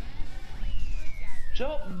shroom. Do you know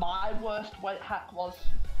what my worst white hack was?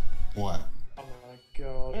 What? Oh my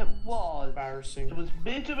god. It was embarrassing. It was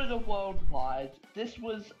me doing a worldwide. This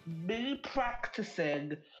was me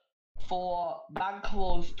practicing for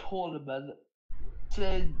Manclaw's tournament,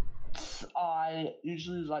 since I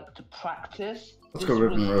usually like to practice. Let's go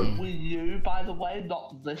Ribbon Road. Wii U, by the way,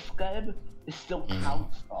 not this game. It still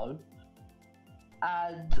counts though.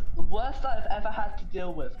 And the worst I've ever had to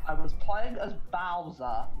deal with, I was playing as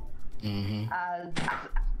Bowser, and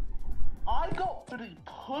I got pretty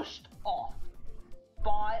pushed off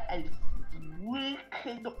by a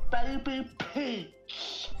freaking baby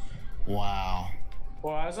Peach. Wow.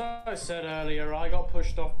 Well, as I said earlier, I got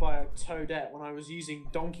pushed off by a Toadette when I was using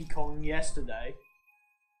Donkey Kong yesterday.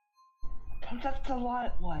 That's a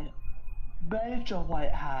lightweight. Major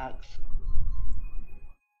white hacks.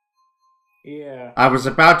 Yeah. I was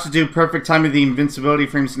about to do perfect time of the invincibility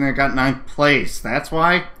frames and I got 9th place. That's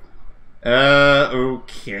why?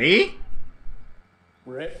 Okay.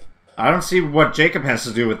 Rip. I don't see what Jacob has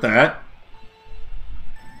to do with that.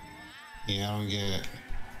 Yeah, I don't get it.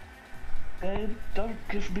 Babe, don't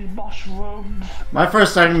give me mushrooms. My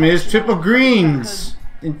first item is triple greens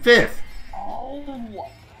in 5th. Oh,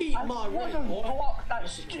 Eat I my would red have boy. blocked that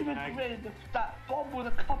stupid grid if that bomb would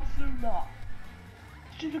have come sooner.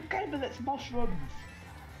 Stupid game and its mushrooms.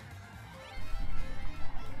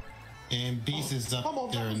 And Beast is up come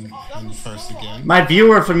on, there in that was first so again. My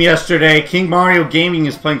viewer from yesterday, King Mario Gaming,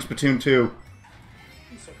 is playing Splatoon 2.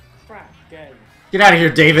 Piece of crap game. Get out of here,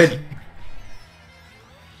 David.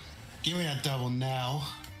 Give me that double now.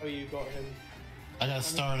 Oh, you got him. I got a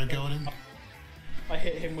star to go with him. I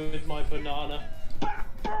hit him with my banana.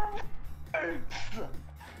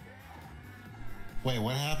 Wait,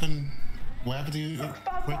 what happened? What happened to you,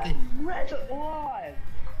 Ricky? Red line.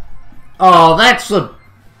 Oh, that's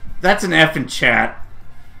an F in chat.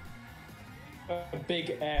 A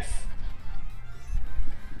big F.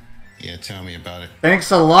 Yeah, tell me about it. Thanks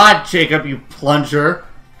a lot, Jacob, you plunger.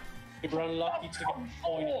 You were unlucky to get a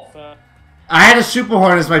point for. I had a Super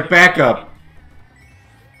Horn as my backup,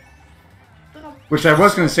 which I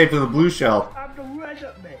was going to save for the blue shell. I'm the red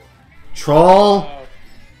at me. Troll.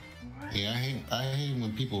 Yeah, I hate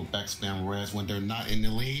when people backspam res when they're not in the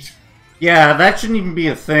lead. Yeah, that shouldn't even be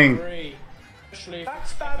a thing. Three. Especially if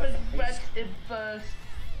it's Backstabbing red in first.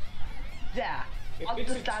 Yeah, If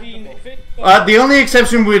it's a team, understandable. if it, The only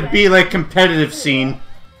exception would be like competitive scene.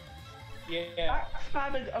 yeah,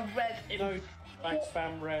 Backstabbing a red in no, back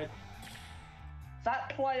spam red. that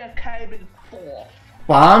player came in fourth.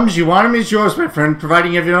 Bombs, you want him is yours, my friend,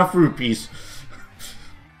 providing you have enough rupees.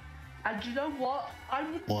 And you know what? I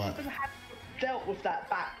wouldn't What? even have dealt with that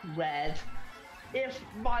back red if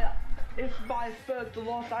my third to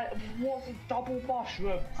last item wasn't double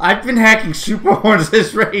mushroom. I've been hacking Super Horns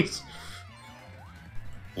this race.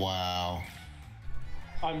 Wow.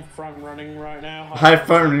 I'm front running right now. High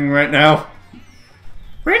farming right now.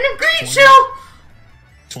 Random green shell!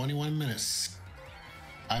 21 minutes.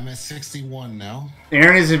 I'm at 61 now.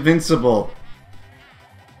 Aaron is invincible.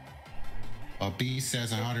 B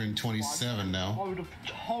says 127 now. Load of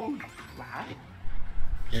toad crap.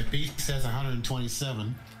 Yeah, B says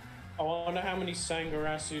 127. I wonder how many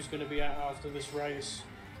Sangarasu's going to be out after this race.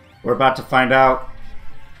 We're about to find out.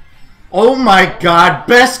 Oh my god,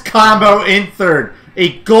 best combo in 3rd.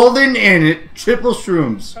 A golden and triple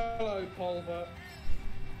shrooms. Hello, Pulver.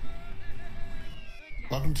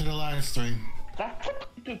 Welcome to the live stream. That's a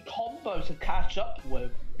pretty good combo to catch up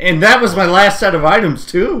with. And that was my last set of items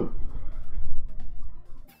too.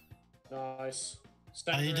 Nice.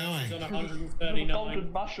 How you Sangarasu's doing? on With a 139.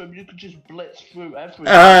 golden mushroom, you could just blitz through everything.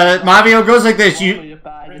 Mavio goes like this.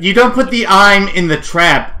 You don't put the I'm in the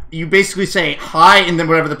trap. You basically say hi and then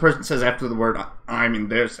whatever the person says after the word I'm in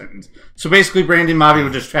their sentence. So basically Brandon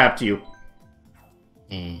Mavio just trapped you.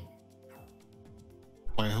 Hmm.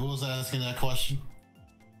 Wait, who was asking that question?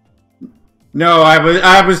 No,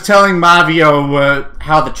 I was telling Mavio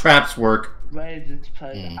how the traps work. Raiders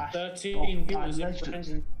played 13 viewers in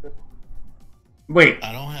Brandon. Wait,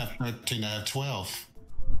 I don't have 13, I have 12.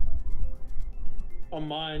 On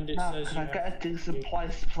mine, it Now, says can I you get have a decent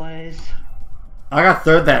place, please? I got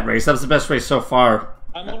 3rd that race. That was the best race so far.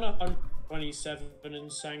 I'm on 127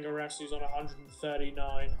 and Sangarasu's on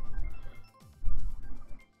 139.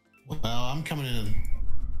 Well, I'm coming in.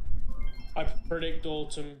 I predict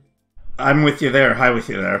autumn. I'm with you there. Hi with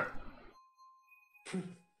you there.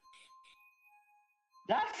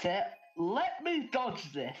 That's it. Let me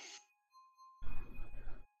dodge this.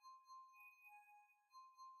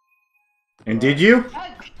 And did you?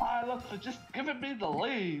 Thanks, pilot, for just giving me the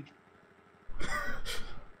lead.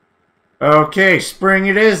 Okay, spring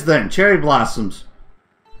it is then. Cherry blossoms.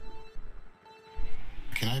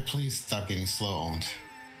 Can I please stop getting slow owned?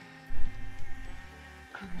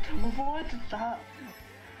 To avoid that,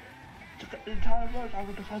 to get the entire road, I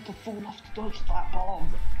would have had to fall off to dodge that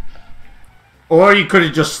bomb. Or you could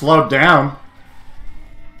have just slowed down.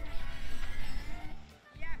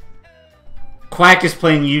 Quack is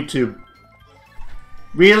playing YouTube.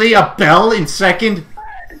 Really? A bell in 2nd?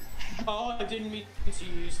 Oh, I didn't mean to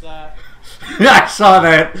use that. I saw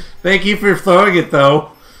that. Thank you for throwing it,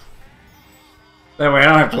 though. That way I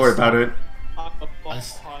don't have to worry about it.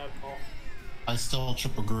 I stole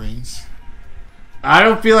triple greens. I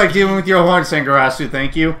don't feel like dealing with your horn, Sangarasu,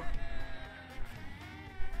 thank you.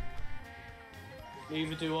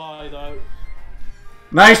 Neither do I, though.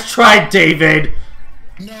 Nice try, David!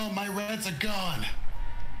 No, my reds are gone.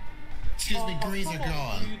 Excuse me, greens are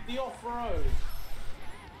gone. The off-road.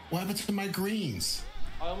 What happened to my greens?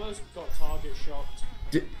 I almost got target shocked.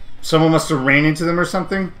 Someone must have ran into them or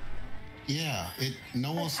something? Yeah,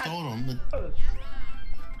 no one stole them.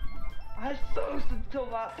 I I thirsted until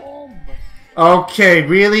that bomb. Okay,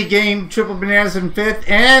 really, game triple bananas in 5th,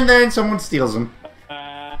 and then someone steals them.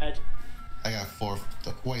 I got 4.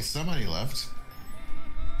 Wait, somebody left.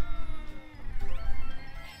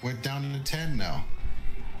 We're down to 10 now.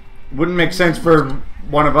 Wouldn't make sense for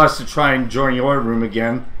one of us to try and join your room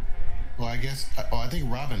again. Well, I guess. Oh, I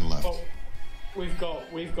think Robin left. Oh, we've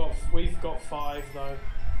got 5 though.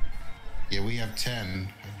 Yeah, we have 10.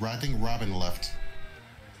 I think Robin left.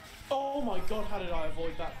 Oh my god, how did I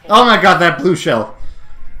avoid that? Oh my god, that blue shell.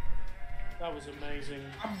 That was amazing.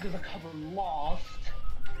 I'm gonna come lost.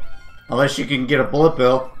 Unless you can get a bullet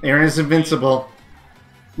bill. Aaron is invincible.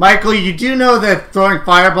 Michael, you do know that throwing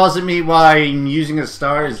fireballs at me while I'm using a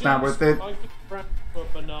star is not worth it? I could grab a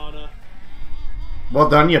banana. Well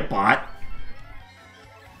done, you bot.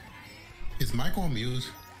 Is Michael on mute?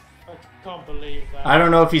 I can't believe that. I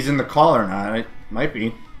don't know if he's in the call or not. It might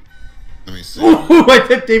be. Let me see. Ooh, I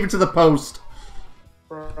hit David to the post.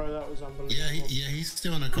 Bro, that was unbelievable. Yeah, he's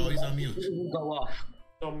still in the call. He's on mute. It will go off.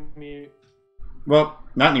 On mute. Well,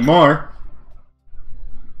 not anymore.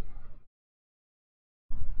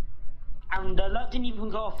 And the alert didn't even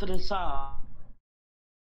go off for the start.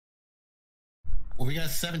 Well, we got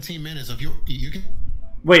 17 minutes. If you can.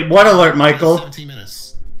 Wait, what alert, Michael? 17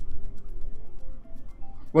 minutes.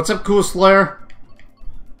 What's up, Cool Slayer?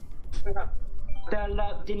 The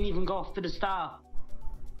alert didn't even go off for the start.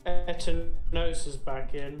 Etanos is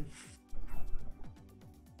back in.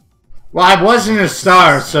 Well, I wasn't a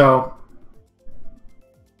star, so...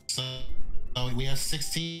 So we have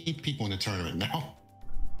 16 people in the tournament now.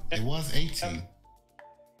 It was 18.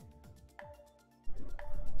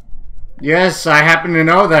 Yes, I happen to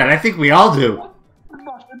know that. I think we all do.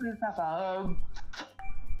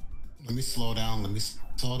 Let me slow down. Let me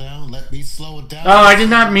slow down. Let me slow it down. Oh, I did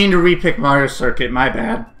not mean to repick Mario Circuit. My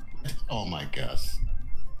bad. Oh my gosh.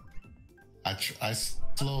 I tried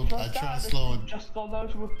slowing. Just gone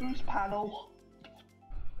over to a boost panel.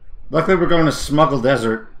 Luckily, we're going to Smuggle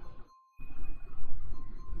Desert.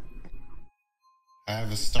 I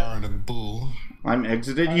have a star and a bull. I'm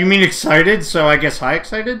exited. You mean excited? So I guess high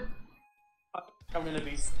excited? I'm gonna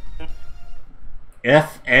be.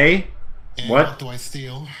 F-A? And What? do I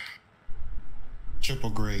steal? Triple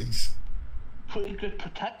grades. Pretty good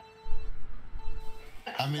protect.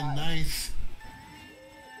 I'm in ninth.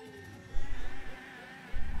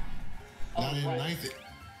 Not in ninth.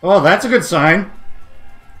 Oh, that's a good sign.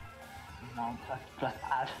 No, that's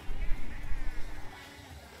bad.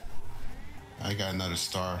 I got another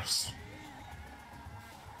star.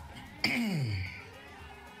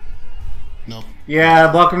 Nope.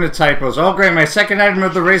 Yeah, welcome to typos. Oh, great. My second item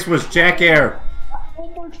of the race was Jack Air. That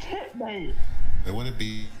almost hit me. It wouldn't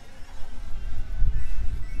be.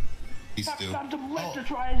 He's That still. random left to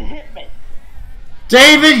try and hit me.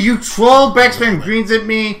 David, you troll! Backspam greens at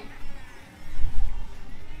me.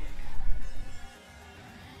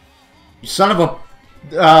 You son of a...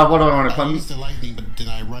 what do I want to call I him? used the lightning, but then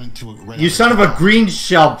I run into it. You son of a green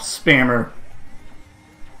shell spammer.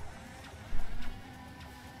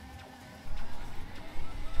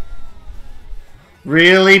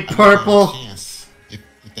 Really, purple? Chance if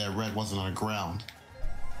that red wasn't on the ground.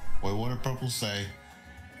 Wait, what did purple say?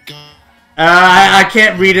 Go. I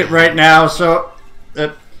can't read it right now, so...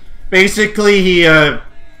 basically, he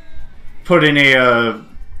put in a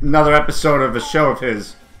another episode of a show of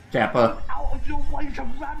his, Kappa. Out of your way to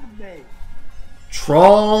ram me.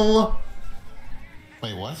 Troll!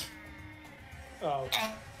 Wait, what? Oh.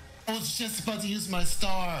 I was just about to use my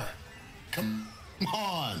star. Come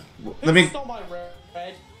on. Let me... Stole my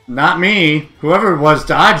red. Not me. Whoever it was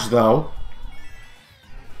dodged, though.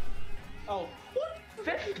 Oh. What?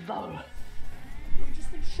 Fifth though. We've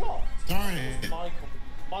just been shot. Darn it.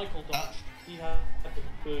 Michael dodged. He had the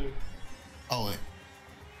boo. Oh, wait.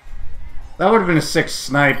 That would have been a 6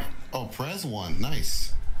 snipe. Oh, Prez won.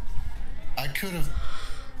 Nice. I could have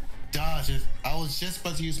dodged it. I was just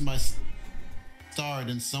about to use my star, and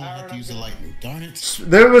then someone had to use the lightning. Darn it.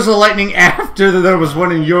 There was a lightning after there was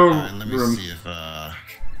one in your Alright, let me room. see if,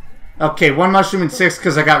 Okay, 1 mushroom and 6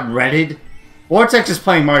 because I got redded. Vortex is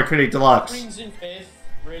playing Mario Kart 8 Deluxe. Green's in 5th.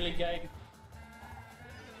 Really, game.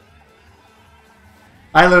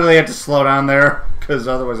 I literally had to slow down there because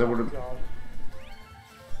otherwise I would have... God.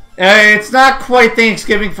 It's not quite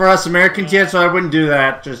Thanksgiving for us Americans yet, so I wouldn't do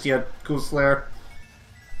that just yet. Cool Slayer.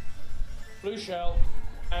 Blue shell.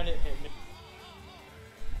 And it hit me.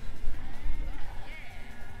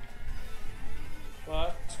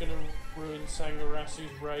 But it's gonna ruin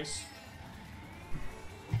Sangarasu's race.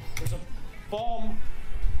 There's a bomb.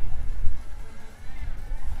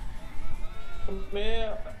 Come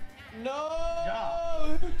here.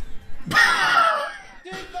 No!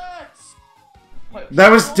 Did that?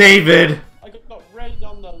 That was David. I got raid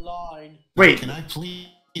on the line. Wait. Can I please?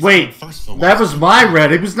 Wait. That was my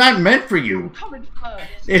red. It was not meant for you. Coming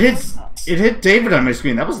first. It hit David on my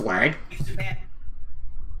screen. That was lag.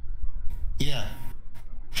 Yeah.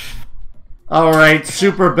 All right,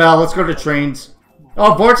 Super Bell. Let's go to trains.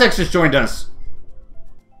 Oh, Vortex just joined us.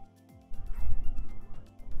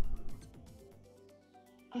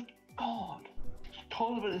 Good God. This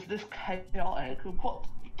tournament is this chaotic. What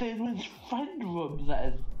did his friend room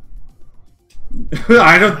then?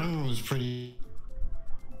 I don't. It was pretty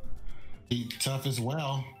tough as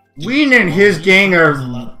well. Ween and his gang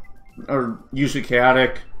are usually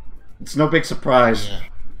chaotic. It's no big surprise. Yeah.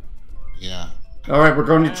 Yeah. All right, we're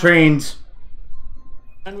going to trains.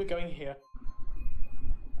 And we're going here.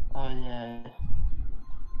 Oh yeah.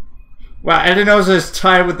 Wow, Edenoza is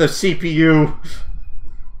tied with the CPU.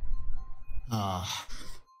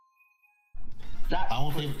 That's I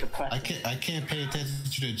won't be. pretty depressing. I can't pay attention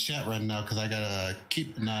to the chat right now because I gotta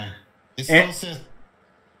keep an eye. It still says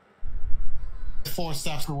 4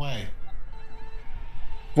 stops away.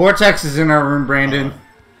 Vortex is in our room, Brandon.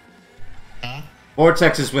 Huh?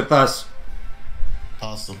 Vortex is with us.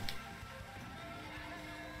 Awesome.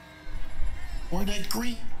 Where'd that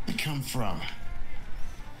green come from?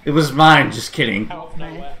 It was mine, just kidding. Out of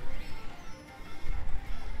nowhere.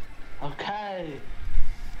 Okay.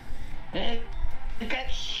 It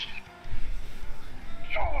gets.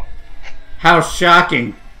 How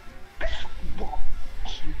shocking.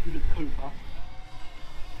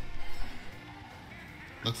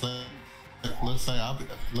 Looks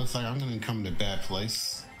like I'm gonna come to a bad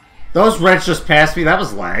place. Those reds just passed me. That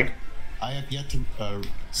was lag. I have yet to.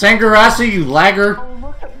 Sangarasu, you lagger. Oh,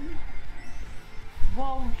 look at me.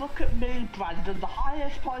 Well, look at me, Brandon. The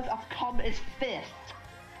highest place I've come is 5th.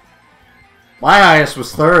 My highest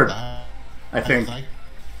was 3rd, I think. My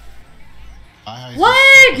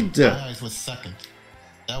Lagged! highest was 2nd.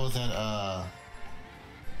 That was at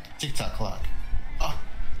TikTok clock. Oh,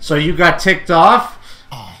 So you got ticked off?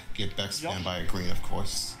 get back spammed by a green, of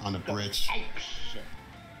course, on the bridge.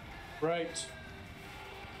 Right.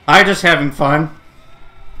 I just having fun.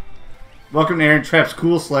 Welcome to Aaron Trap's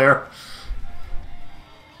Cool Slayer.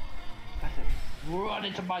 Run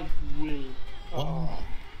into my green. Well,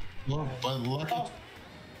 but lucky.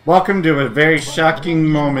 Welcome to a very shocking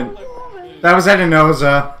moment. That was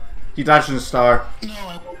Edenoza. He dodged in a star.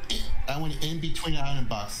 No, I went in between the iron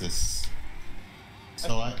boxes.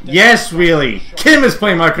 So Yes, really. Kim is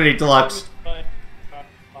playing Market 8 Deluxe.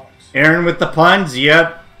 Aaron with the puns.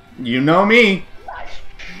 Yep. You know me.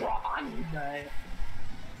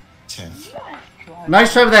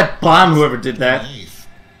 Nice try with that bomb, whoever did that.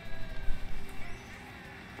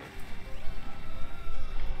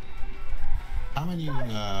 How many,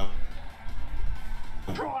 well,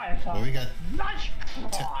 we got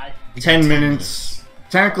 10 minutes.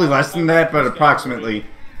 Technically less than that, but approximately.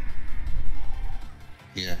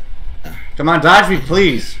 Yeah. Come on, dodge me,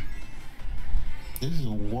 please. This is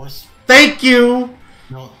the worst. Thank you!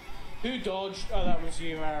 No. Who dodged? Oh, that was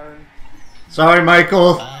you, Aaron. Sorry,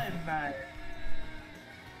 Michael.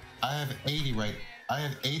 I have 80 right. I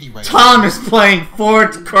have 80 right. Tom is playing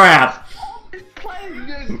Fort Crap.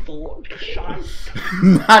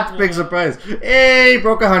 Not big surprise. Hey,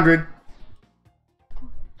 broke 100.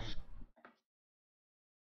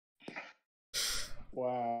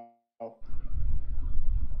 Wow.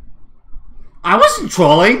 I wasn't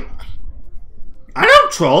trolling. I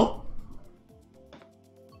don't troll.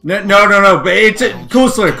 No. But it's a Cool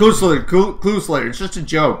Slayer. It's just a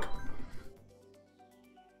joke.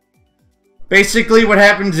 Basically, what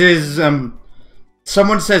happens is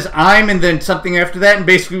someone says "I'm" and then something after that, and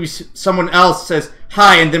basically someone else says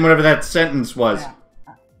 "Hi" and then whatever that sentence was.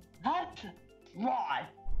 That's right.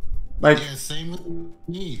 Like, Yeah, same with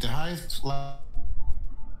me. The highest.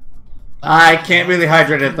 I can't really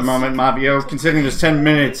hydrate at the moment, Mabio, considering there's 10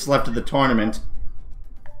 minutes left of the tournament.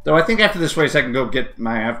 Though I think after this race I can go get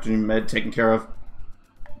my afternoon med taken care of.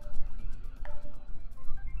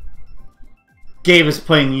 Gabe is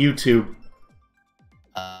playing YouTube.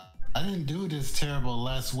 I didn't do this terrible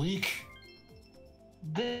last week.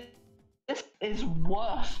 This is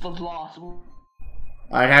worse than last week.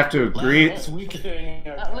 I'd have to agree. Last week,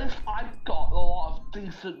 At least I got a lot of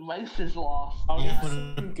decent races last. I'll Yeah, get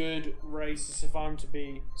some good races if I'm to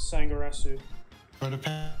be Sangarasu. for the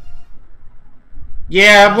past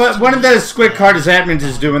Yeah, one of the Squid Card admins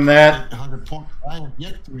is doing that. 100 points. I have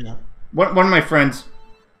yet to reach. One of my friends.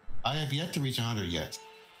 I have yet to reach 100 yet.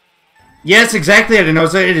 Yes, exactly,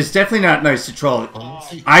 Edenoza. It is definitely not nice to troll. Well, let's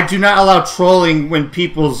see. I do not allow trolling when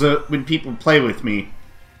people play with me.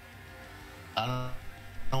 I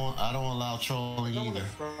don't allow trolling I don't want either.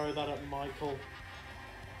 to throw that at Michael.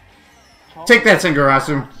 Take that,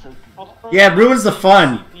 Singarasu. Yeah, it ruins the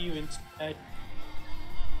fun. CPU instead.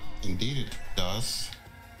 Indeed it does.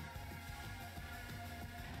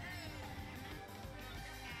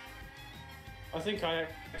 I think I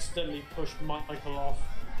accidentally pushed Michael off.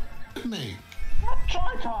 Me.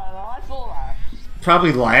 Try, Tyler. I saw that.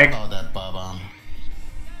 Probably lag. Oh, that Bob-omb.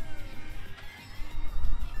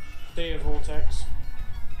 Day of Vortex.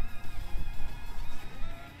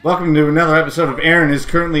 Welcome to another episode of Aaron is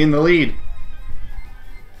currently in the lead.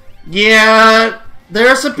 Yeah, there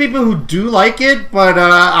are some people who do like it, but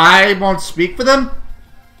I won't speak for them.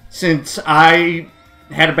 Since I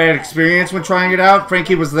had a bad experience when trying it out.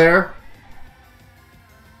 Frankie was there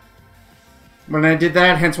when I did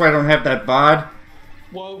that, hence why I don't have that VOD.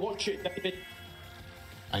 Well, watch it, David.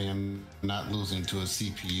 I am not losing to a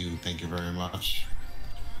CPU, thank you very much.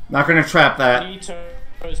 Not gonna trap that.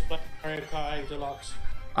 Nito's playing Mario Kart 8 Deluxe.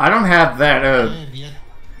 I don't have that I have yet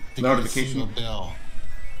to notification. get a single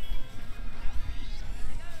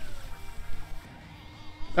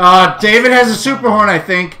bell. David has a super horn, I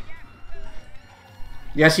think.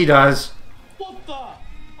 Yes, he does. What the?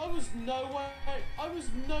 I was nowhere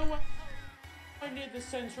near the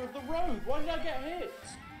center of the road. Why did I get hit?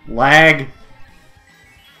 Lag.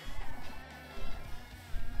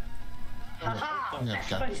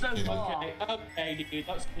 Okay, dude,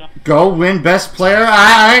 that's enough. Go win best player.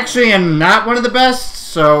 I actually am not one of the best,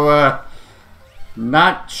 so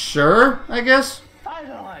not sure, I guess. I don't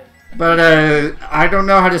know. But I don't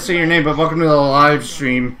know how to say your name, but welcome to the live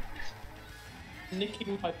stream.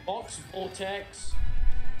 Nicking my box, Vortex.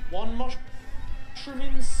 One mushroom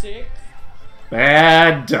in 6th.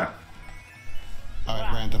 Bad.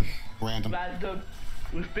 Alright, random. Random.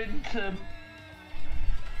 We've been to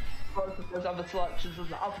both of those other selections, and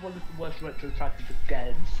the other one is the worst retrospective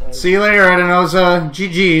again, so... See you later, Adenosa.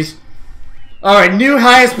 GG's. Alright, new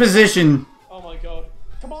highest position. Oh my god.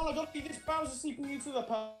 Come on, I gotta get this Bowser CPU to the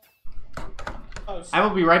post. I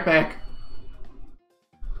will be right back.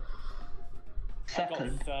 I got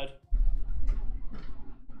Second. third.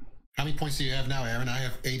 How many points do you have now, Aaron? I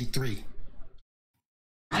have 83.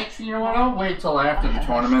 Actually, you know what? I'll wait till after the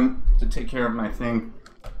tournament to take care of my thing.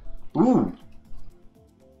 Ooh.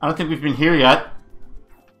 I don't think we've been here yet.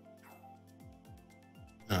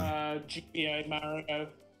 GTA Mario.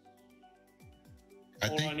 I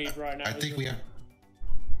All think, I need right now I is think a- we have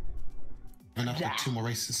enough for 2 more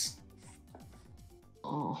races.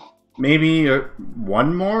 Oh. Maybe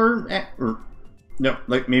one more? Or, no,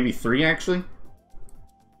 like maybe 3 actually.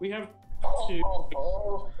 We have 2.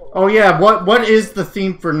 Oh yeah, what is the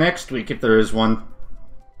theme for next week if there is one?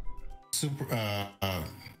 Super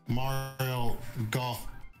Mario Golf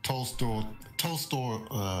Toadstool Toadstool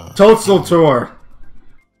Tour.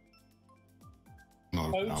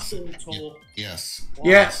 No, Toadstool Tour. yes.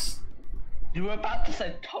 Yes. You were about to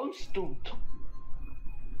say toadstool.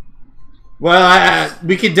 Well,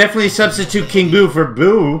 we could definitely substitute King Boo for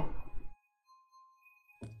Boo.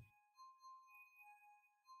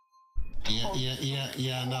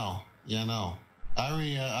 Yeah, no.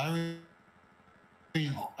 I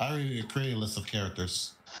already created a list of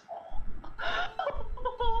characters.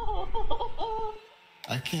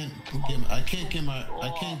 I can't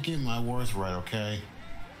get my words right, okay?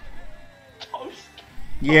 Toast.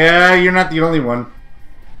 Yeah, you're not the only one.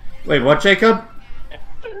 Wait, what, Jacob?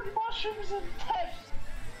 2 mushrooms and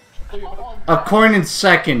 10. Wait, A coin in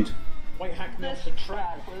second. hack me off the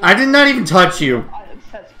track. I did not even touch you. Item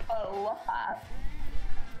sets per lot.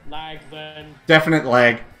 Lag then. Definite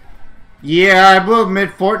lag. Yeah, I will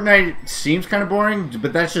admit Fortnite seems kind of boring,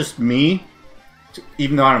 but that's just me.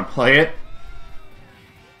 Even though I don't play it.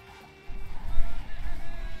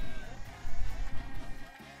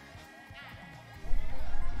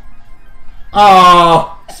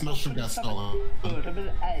 Oh! This mushroom got stolen. Good, I'm in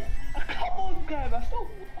 8. Come on, game, I stole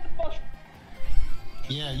one mushroom.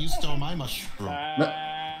 Yeah, you stole my mushroom.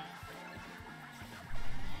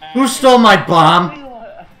 Who stole my bomb?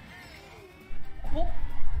 What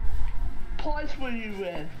place were you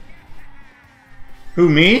in? Who,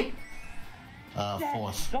 me?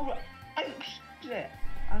 Fourth. Go ape shit.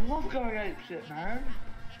 I love going ape shit, man.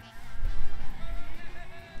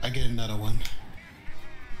 I get another one.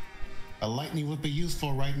 A lightning would be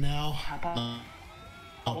useful right now.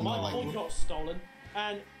 Well, my point got stolen,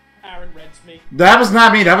 and Aaron reds me. That was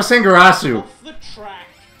not me, that was Singarasu. Off the track.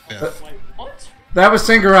 Yeah. Wait, what? That was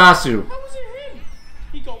Singarasu. How was it him?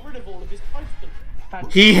 He got rid of all of his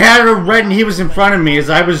items. He had a red and he was in front of me as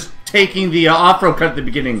I was taking the off-road cut at the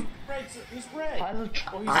beginning. He's red. Tyler,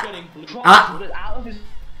 Or he's getting blue. Put it out of his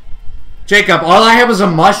Jacob, all I had was a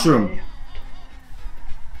mushroom.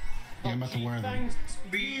 Yeah, I'm about to wear them. Thanks.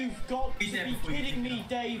 You've got to be kidding me,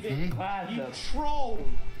 David. You troll.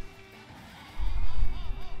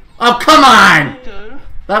 Oh, come on!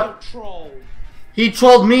 That, Troll. he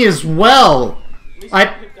trolled me as well. I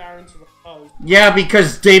picked Aaron to the post. Yeah,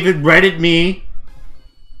 because David Reddit me.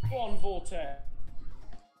 Go on, Vortex.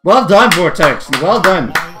 Well done, Vortex. Well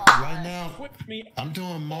done. Right now, Quit me. I'm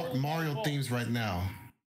doing Mario themes right now.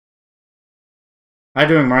 I'm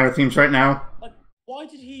doing Mario themes right now. Like, why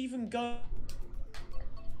did he even go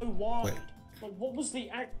so wide? Wait. Like, what was the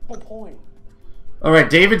actual point? Alright,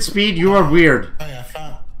 David Speed, you are weird. Hey,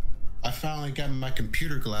 I finally got my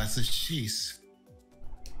computer glasses. Jeez.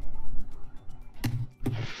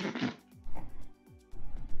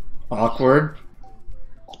 Awkward.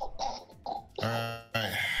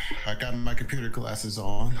 Alright, I got my computer glasses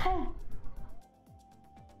on.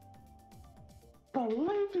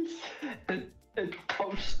 Balloons and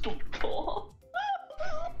coastal tour.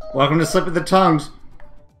 Welcome to Slip of the Tongues.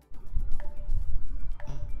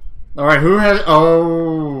 Alright, who has...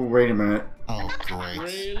 Oh, wait a minute. Oh, great.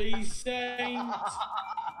 Really, Saint?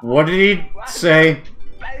 What did he say?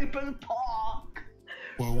 Baby Park.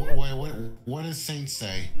 Well, wait, what does Saint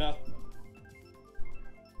say? No.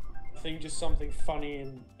 I think just something funny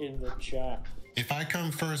in the chat. If I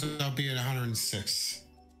come first, I'll be at 106.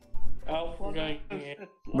 Oh, we're going here.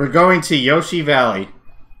 We're going to Yoshi Valley.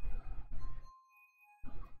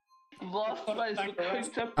 Last place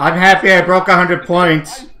with I'm happy I broke 100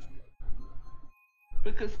 points.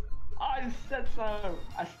 Because I said so.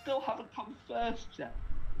 I still haven't come first yet.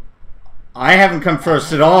 I haven't come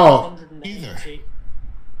first at all. 180.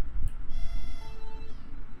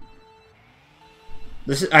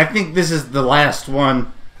 I think this is the last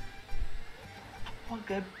one.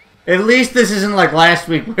 Okay. At least this isn't like last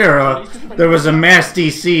week where there was a mass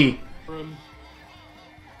DC.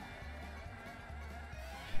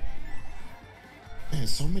 Man,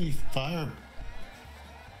 so many fire.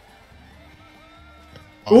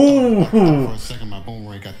 Ooh. For a second, my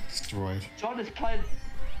boomerang got destroyed. John is playing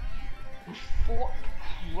Fort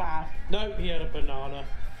Crap. Nope, he had a banana.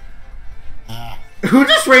 Ah, Who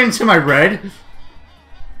just ran into my red?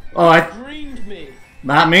 Oh, Greened me.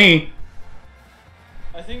 not me.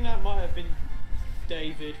 I think that might have been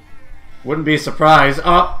David. Wouldn't be a surprise.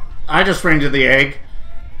 Oh, I just ran into the egg.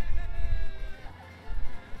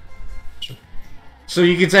 So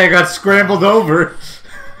you can say I got scrambled over.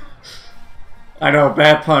 I know,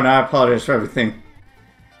 bad pun. I apologize for everything.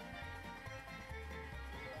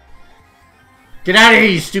 Get out of here,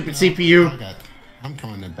 you stupid CPU. I'm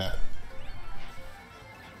coming to bat.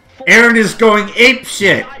 Aaron is going ape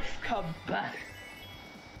shit. Nice come back.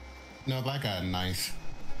 No, but I got a nice.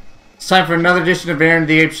 It's time for another edition of Aaron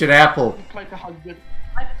the Ape Shit Apple. Played 100.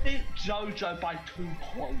 I beat JoJo by 2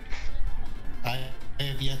 points. I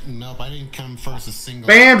have yet. Nope, I didn't come first a single.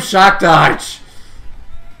 Bam! Shock dodge.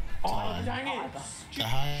 Oh, dang it. The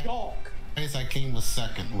highest Shock. I came was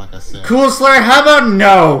second, like I said. Cool Slayer, how about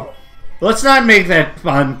no? Let's not make that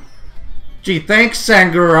fun. Gee, thanks,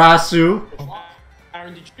 Sangarasu.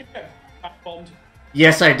 Aaron, did you get back bombed?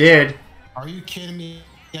 Yes, I did. Are you kidding me?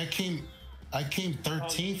 I came Oh,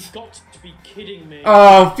 13th. you've got to be kidding me.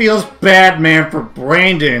 Oh, feels bad, man, for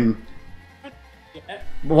Brandon. Yeah.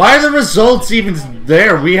 Why are the results even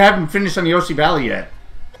there? We haven't finished on Yoshi Valley yet.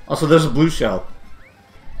 Also, there's a blue shell.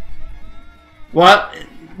 What?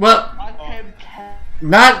 Well, I came 10.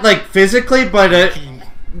 not like physically, but I came,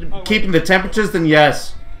 keeping the temperatures, then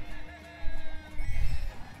yes.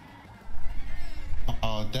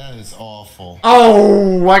 oh, that is awful.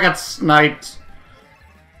 Oh, I got sniped.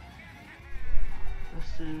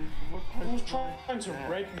 Let's see. What Who's place trying to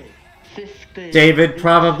red me? 50. David,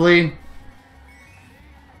 probably.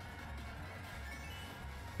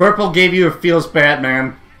 Purple gave you a feels bad,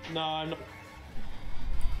 man. No, I'm not.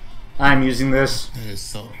 I'm using this. That is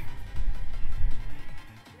so.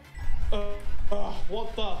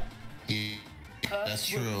 What the? Yeah, that's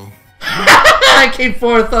true. I came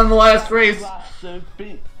fourth on the last race. Russell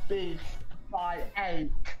beat Beast by 8.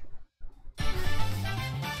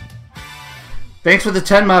 Thanks for the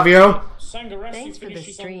 10, Mavio. Sangaresi Thanks for the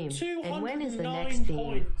finishes on stream. And when is the 209 next theme?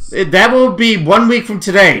 points. That will be 1 week from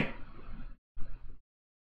today.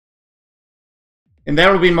 And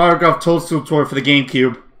that will be Mario Golf Toadstool Tour for the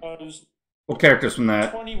GameCube. There's What characters from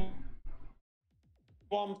that? 21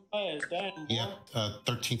 players down. Yep,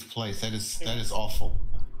 13th place. That is awful.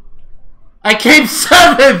 I came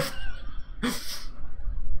 7th!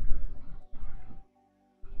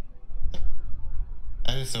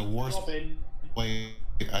 That is the worst. Robin. Wait,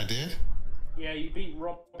 I did? Yeah, you beat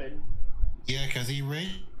Robin. Yeah, because he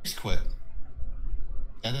rage quit.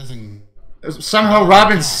 That doesn't. Somehow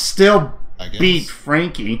Robin still beat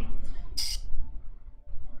Frankie.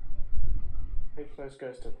 8th place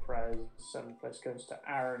goes to Prez. 7th place goes to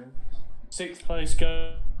Aaron. 6th place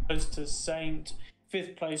goes to Saint.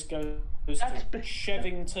 5th place goes to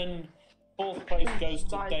Shevington. 4th place goes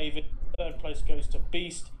to David. 3rd place goes to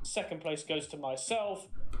Beast. 2nd place goes to myself.